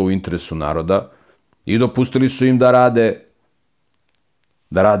nauka i da je to u interesu naroda i dopustili su im da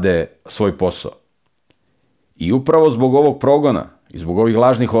rade svoj posao. I upravo zbog ovog progona i zbog ovih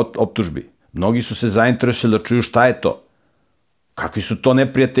lažnih optužbi mnogi su se zainteresovali da čuju šta je to. Kakvi su to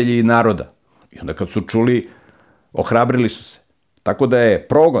neprijatelji naroda. I onda kad su čuli, ohrabrili su se. Tako da je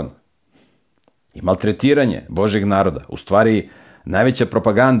progon i maltretiranje Božjeg naroda u stvari najveća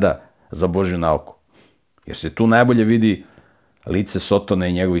propaganda za Božju nauku. Jer se tu najbolje vidi lice Sotona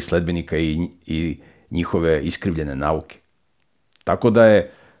i njegovih sledbenika i njihove iskrivljene nauke. Tako da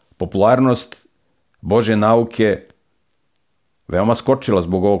je popularnost Božje nauke veoma skočila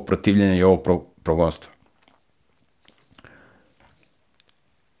zbog ovog protivljenja i ovog progonstva.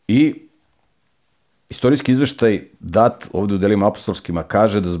 I istorijski izveštaj dat ovde u delima apostolskima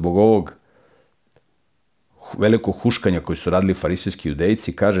kaže da zbog ovog velikog huškanja koji su radili farisejski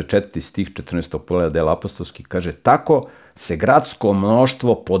judejci, kaže 4. stih 14. poglavlja Dela apostolskih, kaže, tako se gradsko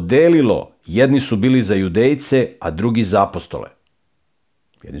mnoštvo podelilo, jedni su bili za judejce, a drugi za apostole.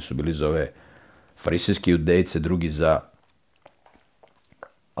 Jedni su bili za ove farisejske judejce, drugi za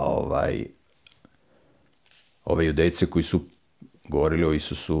ove judejce koji su govorili o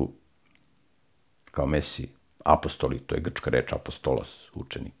Isusu kao Mesiji. Apostoli, to je grčka reč, apostolos,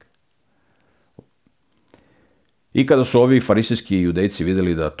 učenik. I kada su ovi farisejski judejci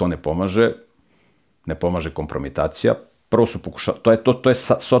videli da to ne pomaže kompromitacija, prvo su pokušavali, to je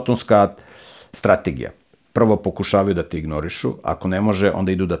sotonska strategija. Prvo pokušavaju da te ignorišu, ako ne može,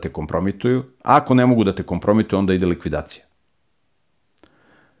 onda idu da te kompromituju, a ako ne mogu da te kompromituju, onda ide likvidacija.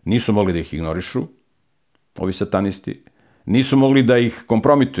 Nisu mogli da ih ignorišu, ovi satanisti, nisu mogli da ih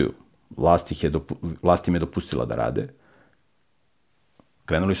kompromituju, vlast im je dopustila da rade,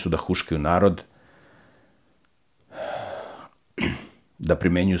 krenuli su da huškaju narod, da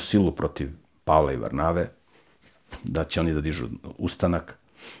primenjuju silu protiv Pavla i Varnave, da će oni da dižu ustanak,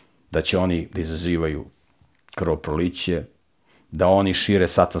 da će oni da izazivaju krvoproliće, da oni šire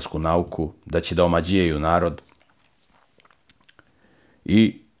satansku nauku, da će da omađijaju narod.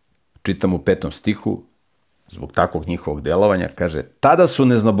 I čitam u 5. stihu, zbog takvog njihovog delovanja, kaže, tada su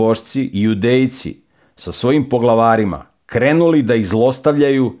neznabošci i judejci sa svojim poglavarima krenuli da ih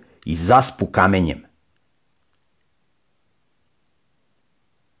zlostavljaju i zaspu kamenjem.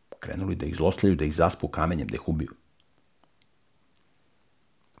 Krenuli da ih zlostavljaju, da ih zaspu kamenjem, da ih ubiju.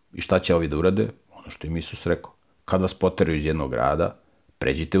 I šta će ovi da urade? Ono što im Isus rekao. Kad vas poteraju iz jednog grada,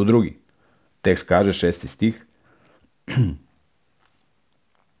 pređite u drugi. Tekst kaže, 6. stih,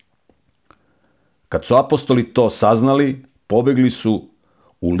 kad su apostoli to saznali, pobegli su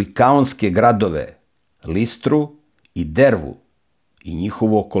u likaonske gradove, Listru i Dervu i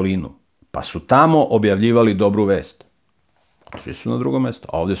njihovu okolinu, pa su tamo objavljivali dobru vest. Otišli su na drugo mesto,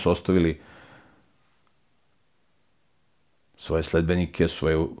 a ovde su ostavili svoje sledbenike,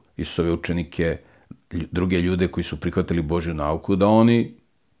 svoje Isusove učenike, druge ljude koji su prihvatili Božju nauku, da oni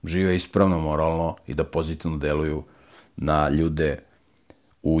žive ispravno, moralno i da pozitivno deluju na ljude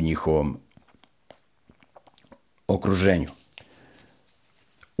u njihovom okruženju.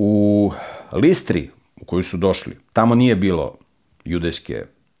 U Listri, u koju su došli, tamo nije bilo judejske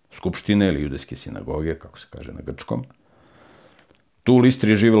skupštine ili judejske sinagoge, kako se kaže na grčkom. Tu u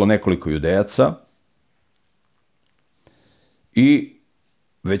Listri je živjelo nekoliko judejaca i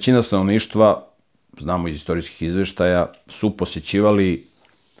većina stanovništva, znamo iz istorijskih izveštaja, su posjećivali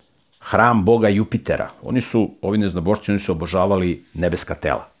hram boga Jupitera. Ovi neznabošci, oni su obožavali nebeska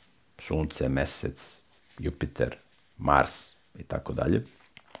tela. Sunce, mesec, Jupiter, Mars i tako dalje.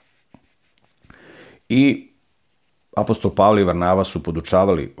 I apostol Pavle i Varnava su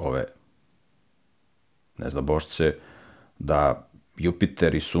podučavali ove neznabošce da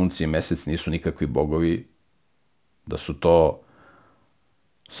Jupiter i sunce i mesec nisu nikakvi bogovi, da su to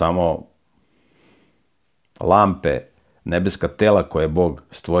samo lampe, nebeska tela koje je Bog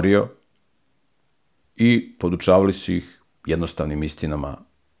stvorio, i podučavali su ih jednostavnim istinama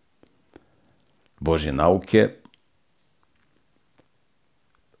Božje nauke.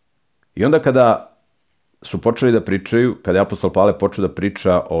 I onda kada su počeli da pričaju, kada je apostol Pavle počeo da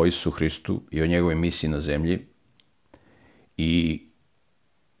priča o Isusu Hristu i o njegovoj misiji na zemlji i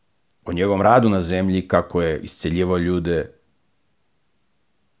o njegovom radu na zemlji, kako je isceljivao ljude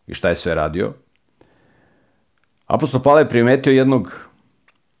i šta je sve radio, apostol Pavle je primetio jednog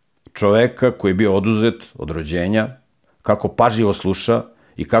čoveka koji je bio oduzet od rođenja, kako pažljivo sluša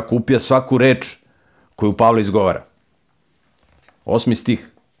i kako upija svaku reč koju Pavle izgovara. 8. stih.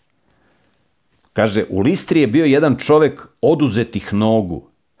 Kaže, u Listri je bio jedan čovek oduzetih nogu,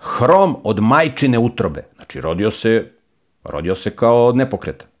 hrom od majčine utrobe. Znači, rodio se kao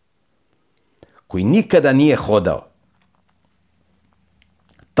nepokretan, koji nikada nije hodao.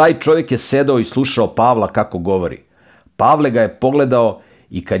 Taj čovjek je sedao i slušao Pavla kako govori. Pavle ga je pogledao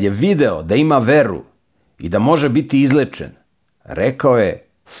i kad je video da ima veru i da može biti izlečen, rekao je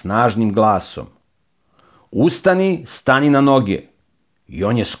snažnim glasom, ustani, stani na noge. I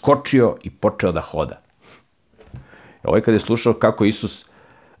on je skočio i počeo da hoda. Ovaj kad je slušao kako Isus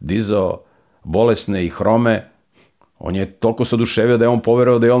dizao bolesne i hrome, on je toliko se oduševio da je on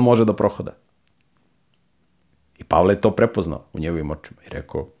poverovao da i on može da prohoda. I Pavle je to prepoznao u njegovim očima i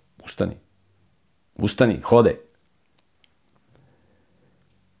rekao, ustani, hode.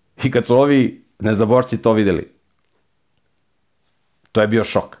 I kad su ovi neznabošci to videli, to je bio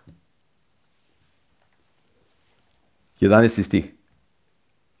šok. 11. stih.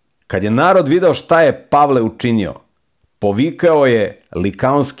 Kad je narod video šta je Pavle učinio, povikao je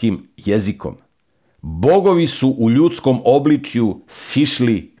likaonskim jezikom, bogovi su u ljudskom obličju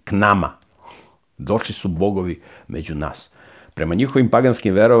sišli k nama. Došli su bogovi među nas. Prema njihovim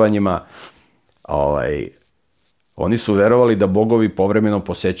paganskim verovanjima, oni su verovali da bogovi povremeno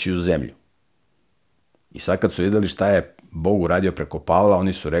posećuju zemlju. I sad kad su videli šta je Bog uradio preko Pavla,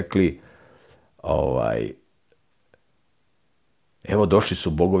 oni su rekli, evo došli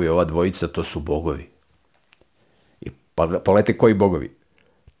su bogovi, ova dvojica, to su bogovi. I pogledajte koji bogovi.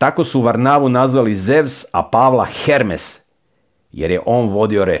 Tako su Varnavu nazvali Zevs, a Pavla Hermes, jer je on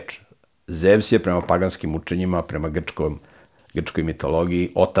vodio reč. Zevs je prema paganskim učenjima, prema grčkoj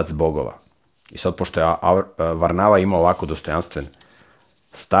mitologiji, otac bogova. I sad, pošto je Varnava imao ovako dostojanstven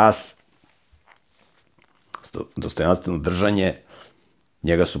stas, dostojanstveno držanje,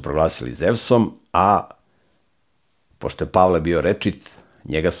 njega su proglasili Zevsom, a pošto je Pavle bio rečit,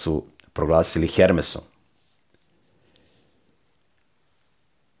 njega su proglasili Hermesom.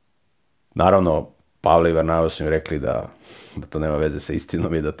 Naravno, Pavle i Varnava su im rekli da to nema veze sa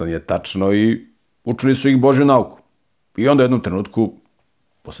istinom i da to nije tačno i učili su ih Božju nauku. I onda u jednom trenutku,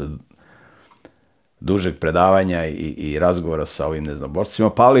 posle dužeg predavanja i razgovora sa ovim neznabošcima,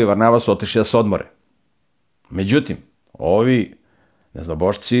 Pavle i Varnava su otišli da se odmore. Međutim, ovi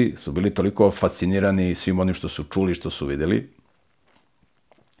neznabošci su bili toliko fascinirani svim onim što su čuli, što su videli,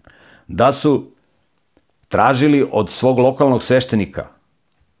 da su tražili od svog lokalnog sveštenika,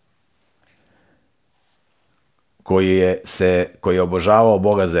 koji je obožavao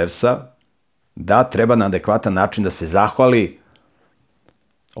boga Zevsa, da treba na adekvatan način da se zahvali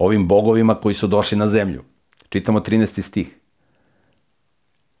ovim bogovima koji su došli na zemlju. Čitamo 13. stih.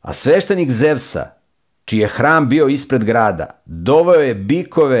 A sveštenik Zevsa, čiji je hram bio ispred grada, doveo je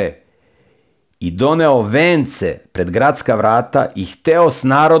bikove i doneo vence pred gradska vrata i hteo s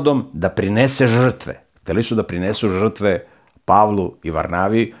narodom da prinese žrtve. Hteli su da prinesu žrtve Pavlu i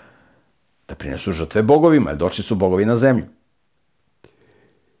Varnavi, da prinesu žrtve bogovima, jer došli su bogovi na zemlju.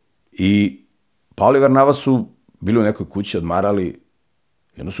 I Pavle i Varnava su bili u nekoj kući, odmarali,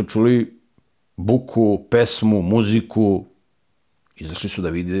 i onda su čuli buku, pesmu, muziku, izašli su da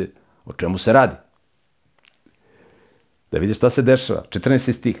vide o čemu se radi. Da vide šta se dešava.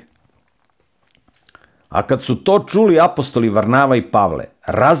 14. stih. A kad su to čuli apostoli Varnava i Pavle,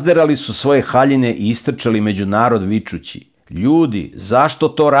 razderali su svoje haljine i istrčali među narod vičući: ljudi, zašto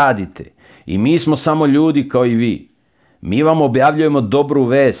to radite? I mi smo samo ljudi kao i vi. Mi vam objavljujemo dobru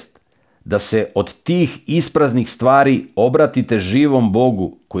vest, da se od tih ispraznih stvari obratite živom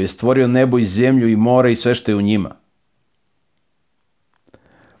Bogu, koji je stvorio nebo i zemlju i more i sve što je u njima.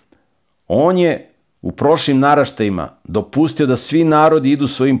 On je u prošlim naraštajima dopustio da svi narodi idu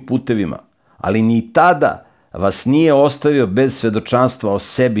svojim putevima, ali ni tada vas nije ostavio bez svedočanstva o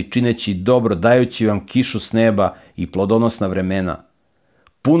sebi, čineći dobro, dajući vam kišu s neba i plodonosna vremena,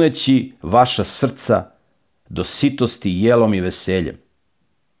 puneći vaša srca do sitosti jelom i veseljem.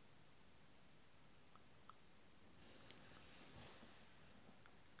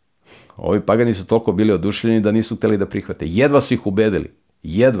 Ovi pagani su toliko bili oduševljeni da nisu hteli da prihvate. Jedva su ih ubedili.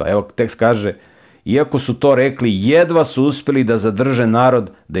 Jedva. Evo tekst kaže, iako su to rekli, jedva su uspeli da zadrže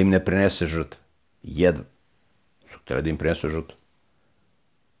narod da im ne prinese žrtve. Jedva. Su hteli da im prinese žrtve.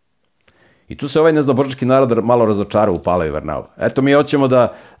 I tu se ovaj neznaboščki narod malo razočarao u Pavla i Varnavu. Eto, mi hoćemo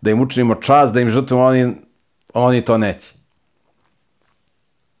da im učinimo čast, da im žrtvujemo, oni to neće.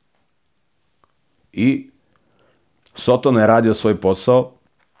 I Soton je radio svoj posao.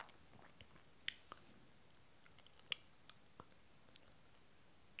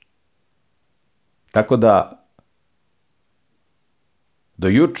 Tako da, do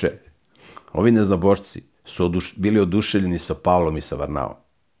juče, ovi neznabošci su bili oduševljeni sa Pavlom i sa Varnavom.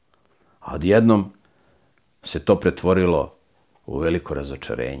 A odjednom se to pretvorilo u veliko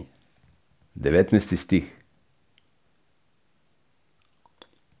razočarenje. 19. stih.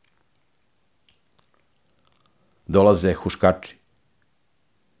 Dolaze huškači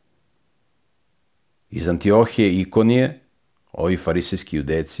iz Antiohije i Ikonije, ovi farisejski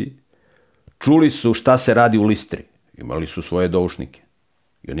judejci, čuli su šta se radi u Listri. Imali su svoje doušnike.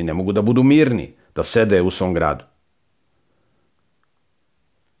 I oni ne mogu da budu mirni, da sede u svom gradu.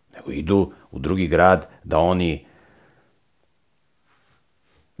 Nego idu u drugi grad da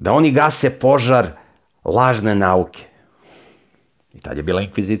oni gase požar lažne nauke. I tad je bila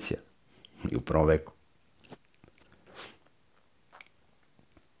inkvizicija. I u prvom veku.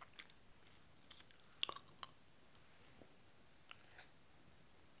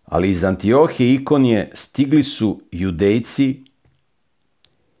 Ali iz Antiohije i Ikonije stigli su judejci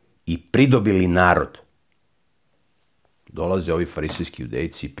i pridobili narod. Dolaze ovi farisejski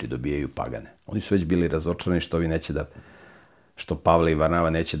judejci i pridobijaju pagane. Oni su već bili razočarani što Pavle i Varnava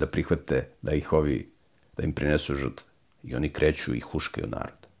neće da prihvate da ih ovi da im prinesu žrtve. I oni kreću i huškaju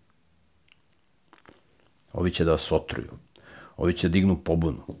narod. Ovi će da vas otruju. Ovi će dignu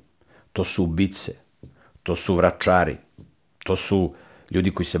pobunu. To su ubice. To su vračari. To su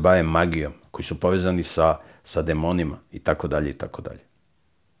ljudi koji se bave magijom, koji su povezani sa demonima i tako dalje i tako dalje.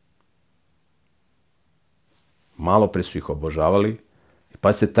 Malo pre su ih obožavali. I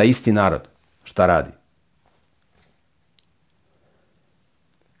pazite, taj isti narod, šta radi?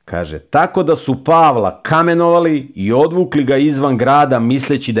 Kaže, tako da su Pavla kamenovali i odvukli ga izvan grada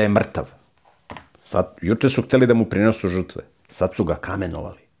misleći da je mrtav. Sad, juče su hteli da mu prinosu žrtve. Sad su ga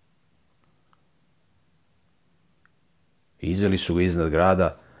kamenovali. I izveli su ga iznad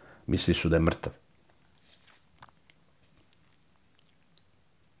grada, mislili su da je mrtav.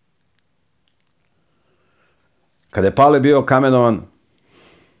 Kada je Pavle bio kamenovan,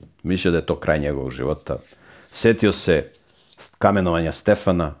 mislio da je to kraj njegovog života. Setio se kamenovanja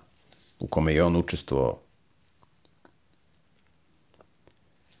Stefana, u kome je on učestvovao.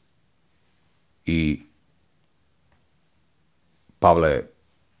 I Pavle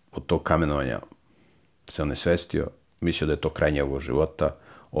od tog kamenovanja se onesvestio, mislio da je to kraj njegovog života.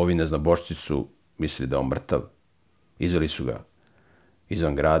 Ovi neznabošci su mislili da je on mrtav. Izveli su ga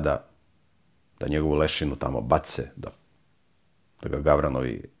izvan grada, da njegovu lešinu tamo bace, da ga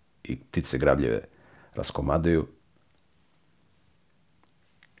gavranovi i ptice grabljeve raskomadaju.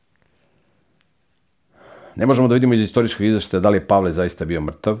 Ne možemo da vidimo iz istorijskog izveštaja da li je Pavle zaista bio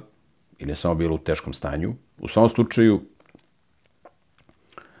mrtav ili je samo bilo u teškom stanju. U svom slučaju,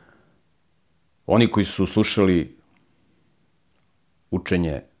 oni koji su slušali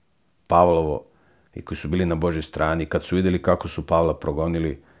učenje Pavlovo i koji su bili na Božjoj strani, kad su videli kako su Pavla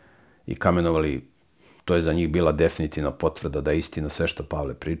progonili i kamenovali, to je za njih bila definitivna potvrda da je istina sve što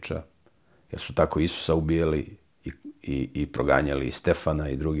Pavle priča, jer su tako Isusa ubijali i proganjali i Stefana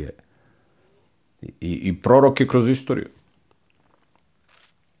i druge i proroke kroz istoriju.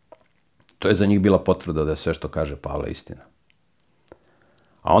 To je za njih bila potvrda da je sve što kaže Pavle istina.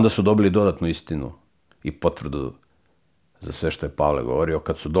 A onda su dobili dodatnu istinu i potvrdu za sve što je Pavle govorio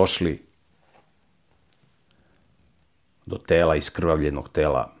kad su došli do tela, iskrvavljenog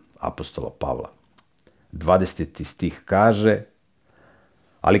tela apostola Pavla. 20. stih kaže,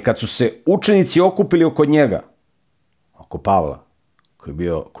 ali kad su se učenici okupili oko njega, oko Pavla,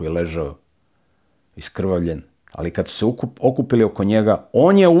 koji je ležao iskrvavljen, ali kad su se okupili oko njega,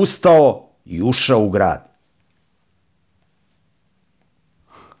 on je ustao i ušao u grad.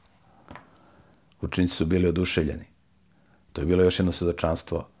 Učenici su bili oduševljeni. To je bilo još jedno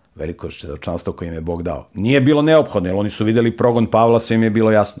svedočanstvo, veliko svedočanstvo koje im je Bog dao. Nije bilo neophodno, jer oni su videli progon Pavla, sve im je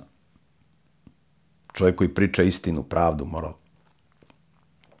bilo jasno. Čovjek koji priča istinu, pravdu, moral.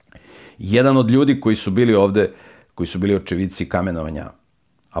 Jedan od ljudi koji su bili ovde, koji su bili očevici kamenovanja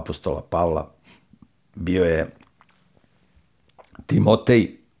apostola Pavla, bio je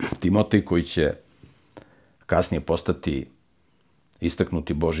Timotej koji će kasnije postati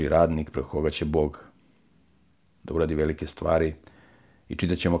istaknuti Božji radnik, preko koga će Bog da uradi velike stvari. I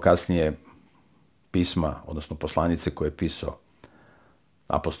čitat ćemo kasnije pisma, odnosno poslanice koje je pisao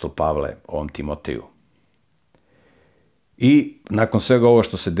apostol Pavle ovom Timoteju. I nakon svega ovo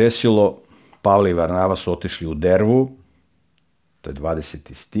što se desilo, Pavle i Varnava su otišli u Dervu, to je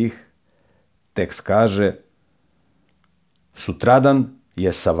 20. stih, tekst kaže, sutradan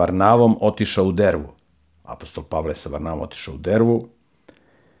je sa Varnavom otišao u Dervu. Apostol Pavle je sa Varnavom otišao u Dervu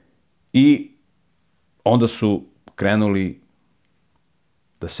i onda su krenuli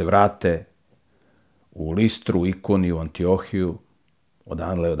da se vrate u Listru, Ikoniju, Antiohiju,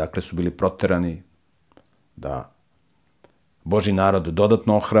 odakle su bili proterani, da Božji narod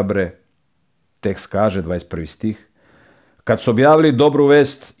dodatno ohrabre. Tekst kaže, 21. stih, kad su objavili dobru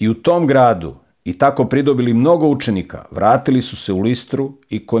vest i u tom gradu i tako pridobili mnogo učenika, vratili su se u Listru,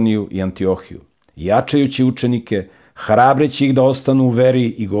 Ikoniju i Antiohiju, jačajući učenike, hrabreći ih da ostanu u veri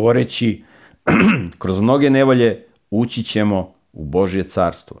i govoreći, kroz mnoge nevolje ući ćemo u Božje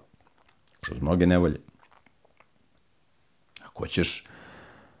carstvo. Kroz mnoge nevolje. Ako hoćeš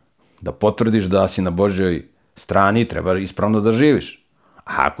da potvrdiš da si na Božjoj strani, treba ispravno da živiš.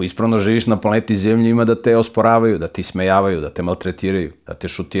 A ako ispravno živiš na planeti Zemlji, ima da te osporavaju, da te ismejavaju, da te maltretiraju, da te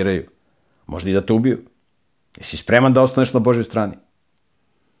šutiraju. Možda i da te ubiju. Jesi spreman da ostaneš na Božjoj strani?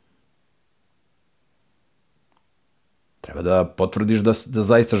 Treba da potvrdiš da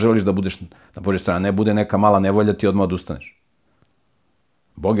zaista želiš da budeš na Božjoj strani. Ne bude neka mala nevolja, ti odmah odustaneš.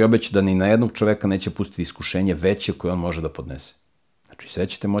 Bog je obećao da ni na jednog čoveka neće pustiti iskušenje veće koje on može da podnese. Znači, sve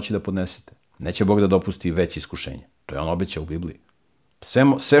ćete moći da podnesete. Neće Bog da dopusti veće iskušenje. To je on obećao u Bibliji.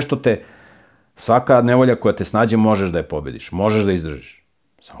 Sve što te, svaka nevolja koja te snađe, možeš da je pobediš. Možeš da izdržiš.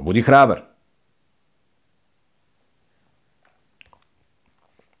 Samo budi hrabar.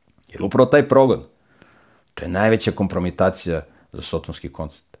 Jer upravo taj progon, to je najveća kompromitacija za sotonski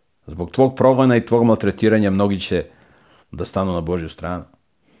koncept. Zbog tvog progona i tvog maltretiranja mnogi će da stanu na Božju stranu.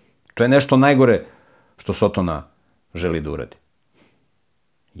 To je nešto najgore što Sotona želi da uradi.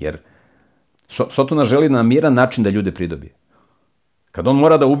 Jer Sotona želi na miran način da ljude pridobije. Kad on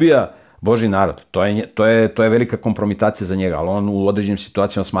mora da ubija Božji narod, to je velika kompromitacija za njega, ali on u određenim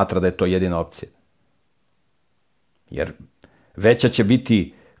situacijama smatra da je to jedina opcija. Jer veća će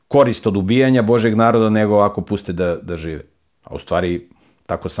biti korist od ubijanja Božjeg naroda nego ako puste da žive. A u stvari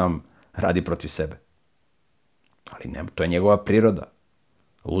tako sam radi protiv sebe. Ali ne, to je njegova priroda.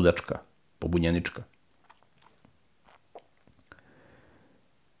 Ludačka, pobunjenička.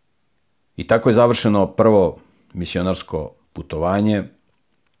 I tako je završeno prvo misionarsko putovanje,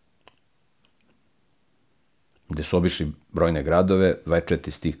 gde su obišli brojne gradove.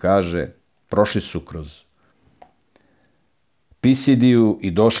 24 stih kaže, prošli su kroz Pisidiju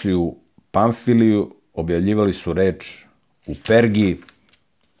i došli u Pamfiliju, objavljivali su reč u Pergiji,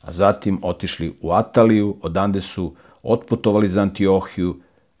 a zatim otišli u Ataliju, odande su otputovali za Antiohiju,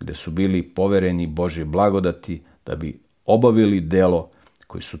 gde su bili povereni Božje blagodati da bi obavili delo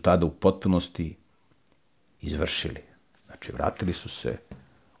koji su tada u potpunosti izvršili. Znači, vratili su se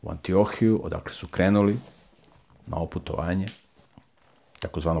u Antiohiju, odakle su krenuli na ovo putovanje,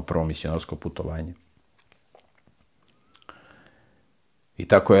 takozvano prvo misionarsko putovanje. I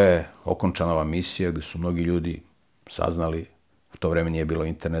tako je okončana ova misija gde su mnogi ljudi saznali, u to vreme nije bilo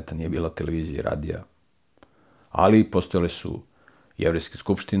interneta, nije bila televizija i radija, ali postojale su jevrejske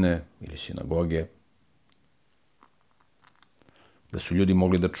skupštine ili sinagoge, da su ljudi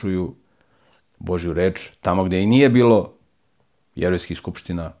mogli da čuju Božju reč tamo gde i nije bilo jevrejskih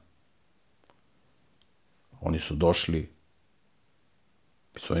skupština. Oni su došli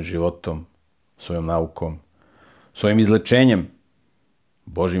svojim životom, svojom naukom, svojim izlečenjem,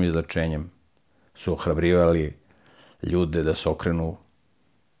 Božjim izlečenjem, su ohrabrivali ljude da se okrenu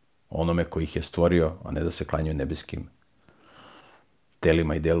onome koji ih je stvorio, a ne da se klanjaju nebeskim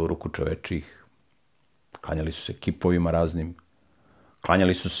telima i delu ruku čovečih. Klanjali su se kipovima raznim,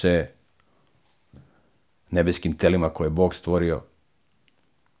 klanjali su se nebeskim telima koje je Bog stvorio,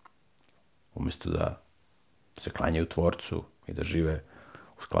 umjesto da se klanjaju Tvorcu i da žive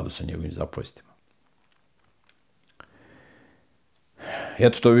u skladu sa njegovim zapovestima.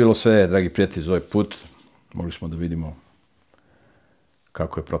 Eto, to bi bilo sve, dragi prijatelji, za ovaj put. Mogli smo da vidimo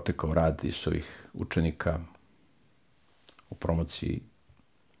kako je protekao rad Isusovih učenika u promociji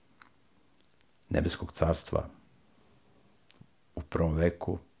nebeskog carstva u prvom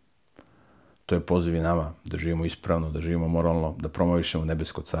veku. To je poziv i nama da živimo ispravno, da živimo moralno, da promovišemo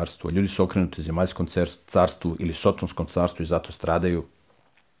nebesko carstvo. Ljudi su okrenuti zemaljskom carstvu ili sotonskom carstvu i zato stradaju.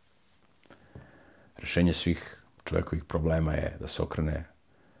 Rešenje svih čovekovih problema je da se okrene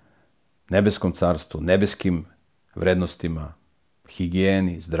nebeskom carstvu, nebeskim vrednostima,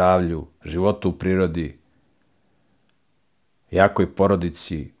 higijeni, zdravlju, životu u prirodi, jakoj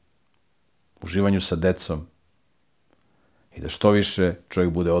porodici, uživanju sa decom i da što više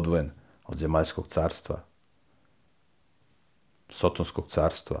čovjek bude odvojen od zemaljskog carstva, sotonskog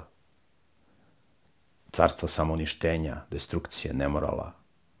carstva, carstva samouništenja, destrukcije, nemorala,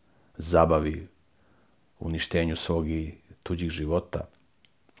 zabavi, uništenju svog i tuđih života.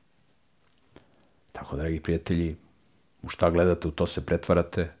 Tako, dragi prijatelji, u šta gledate, u to se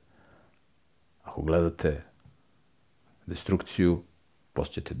pretvarate. Ako gledate destrukciju,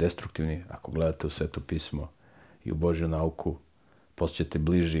 postaćete destruktivni. Ako gledate u Sveto pismo i u Božju nauku, postaćete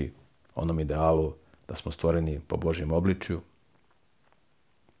bliži onom idealu da smo stvoreni po Božjem obličju.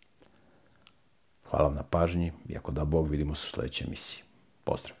 Hvala vam na pažnji i ako da Bog, vidimo se u sledećoj emisiji.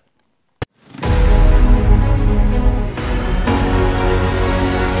 Pozdrav!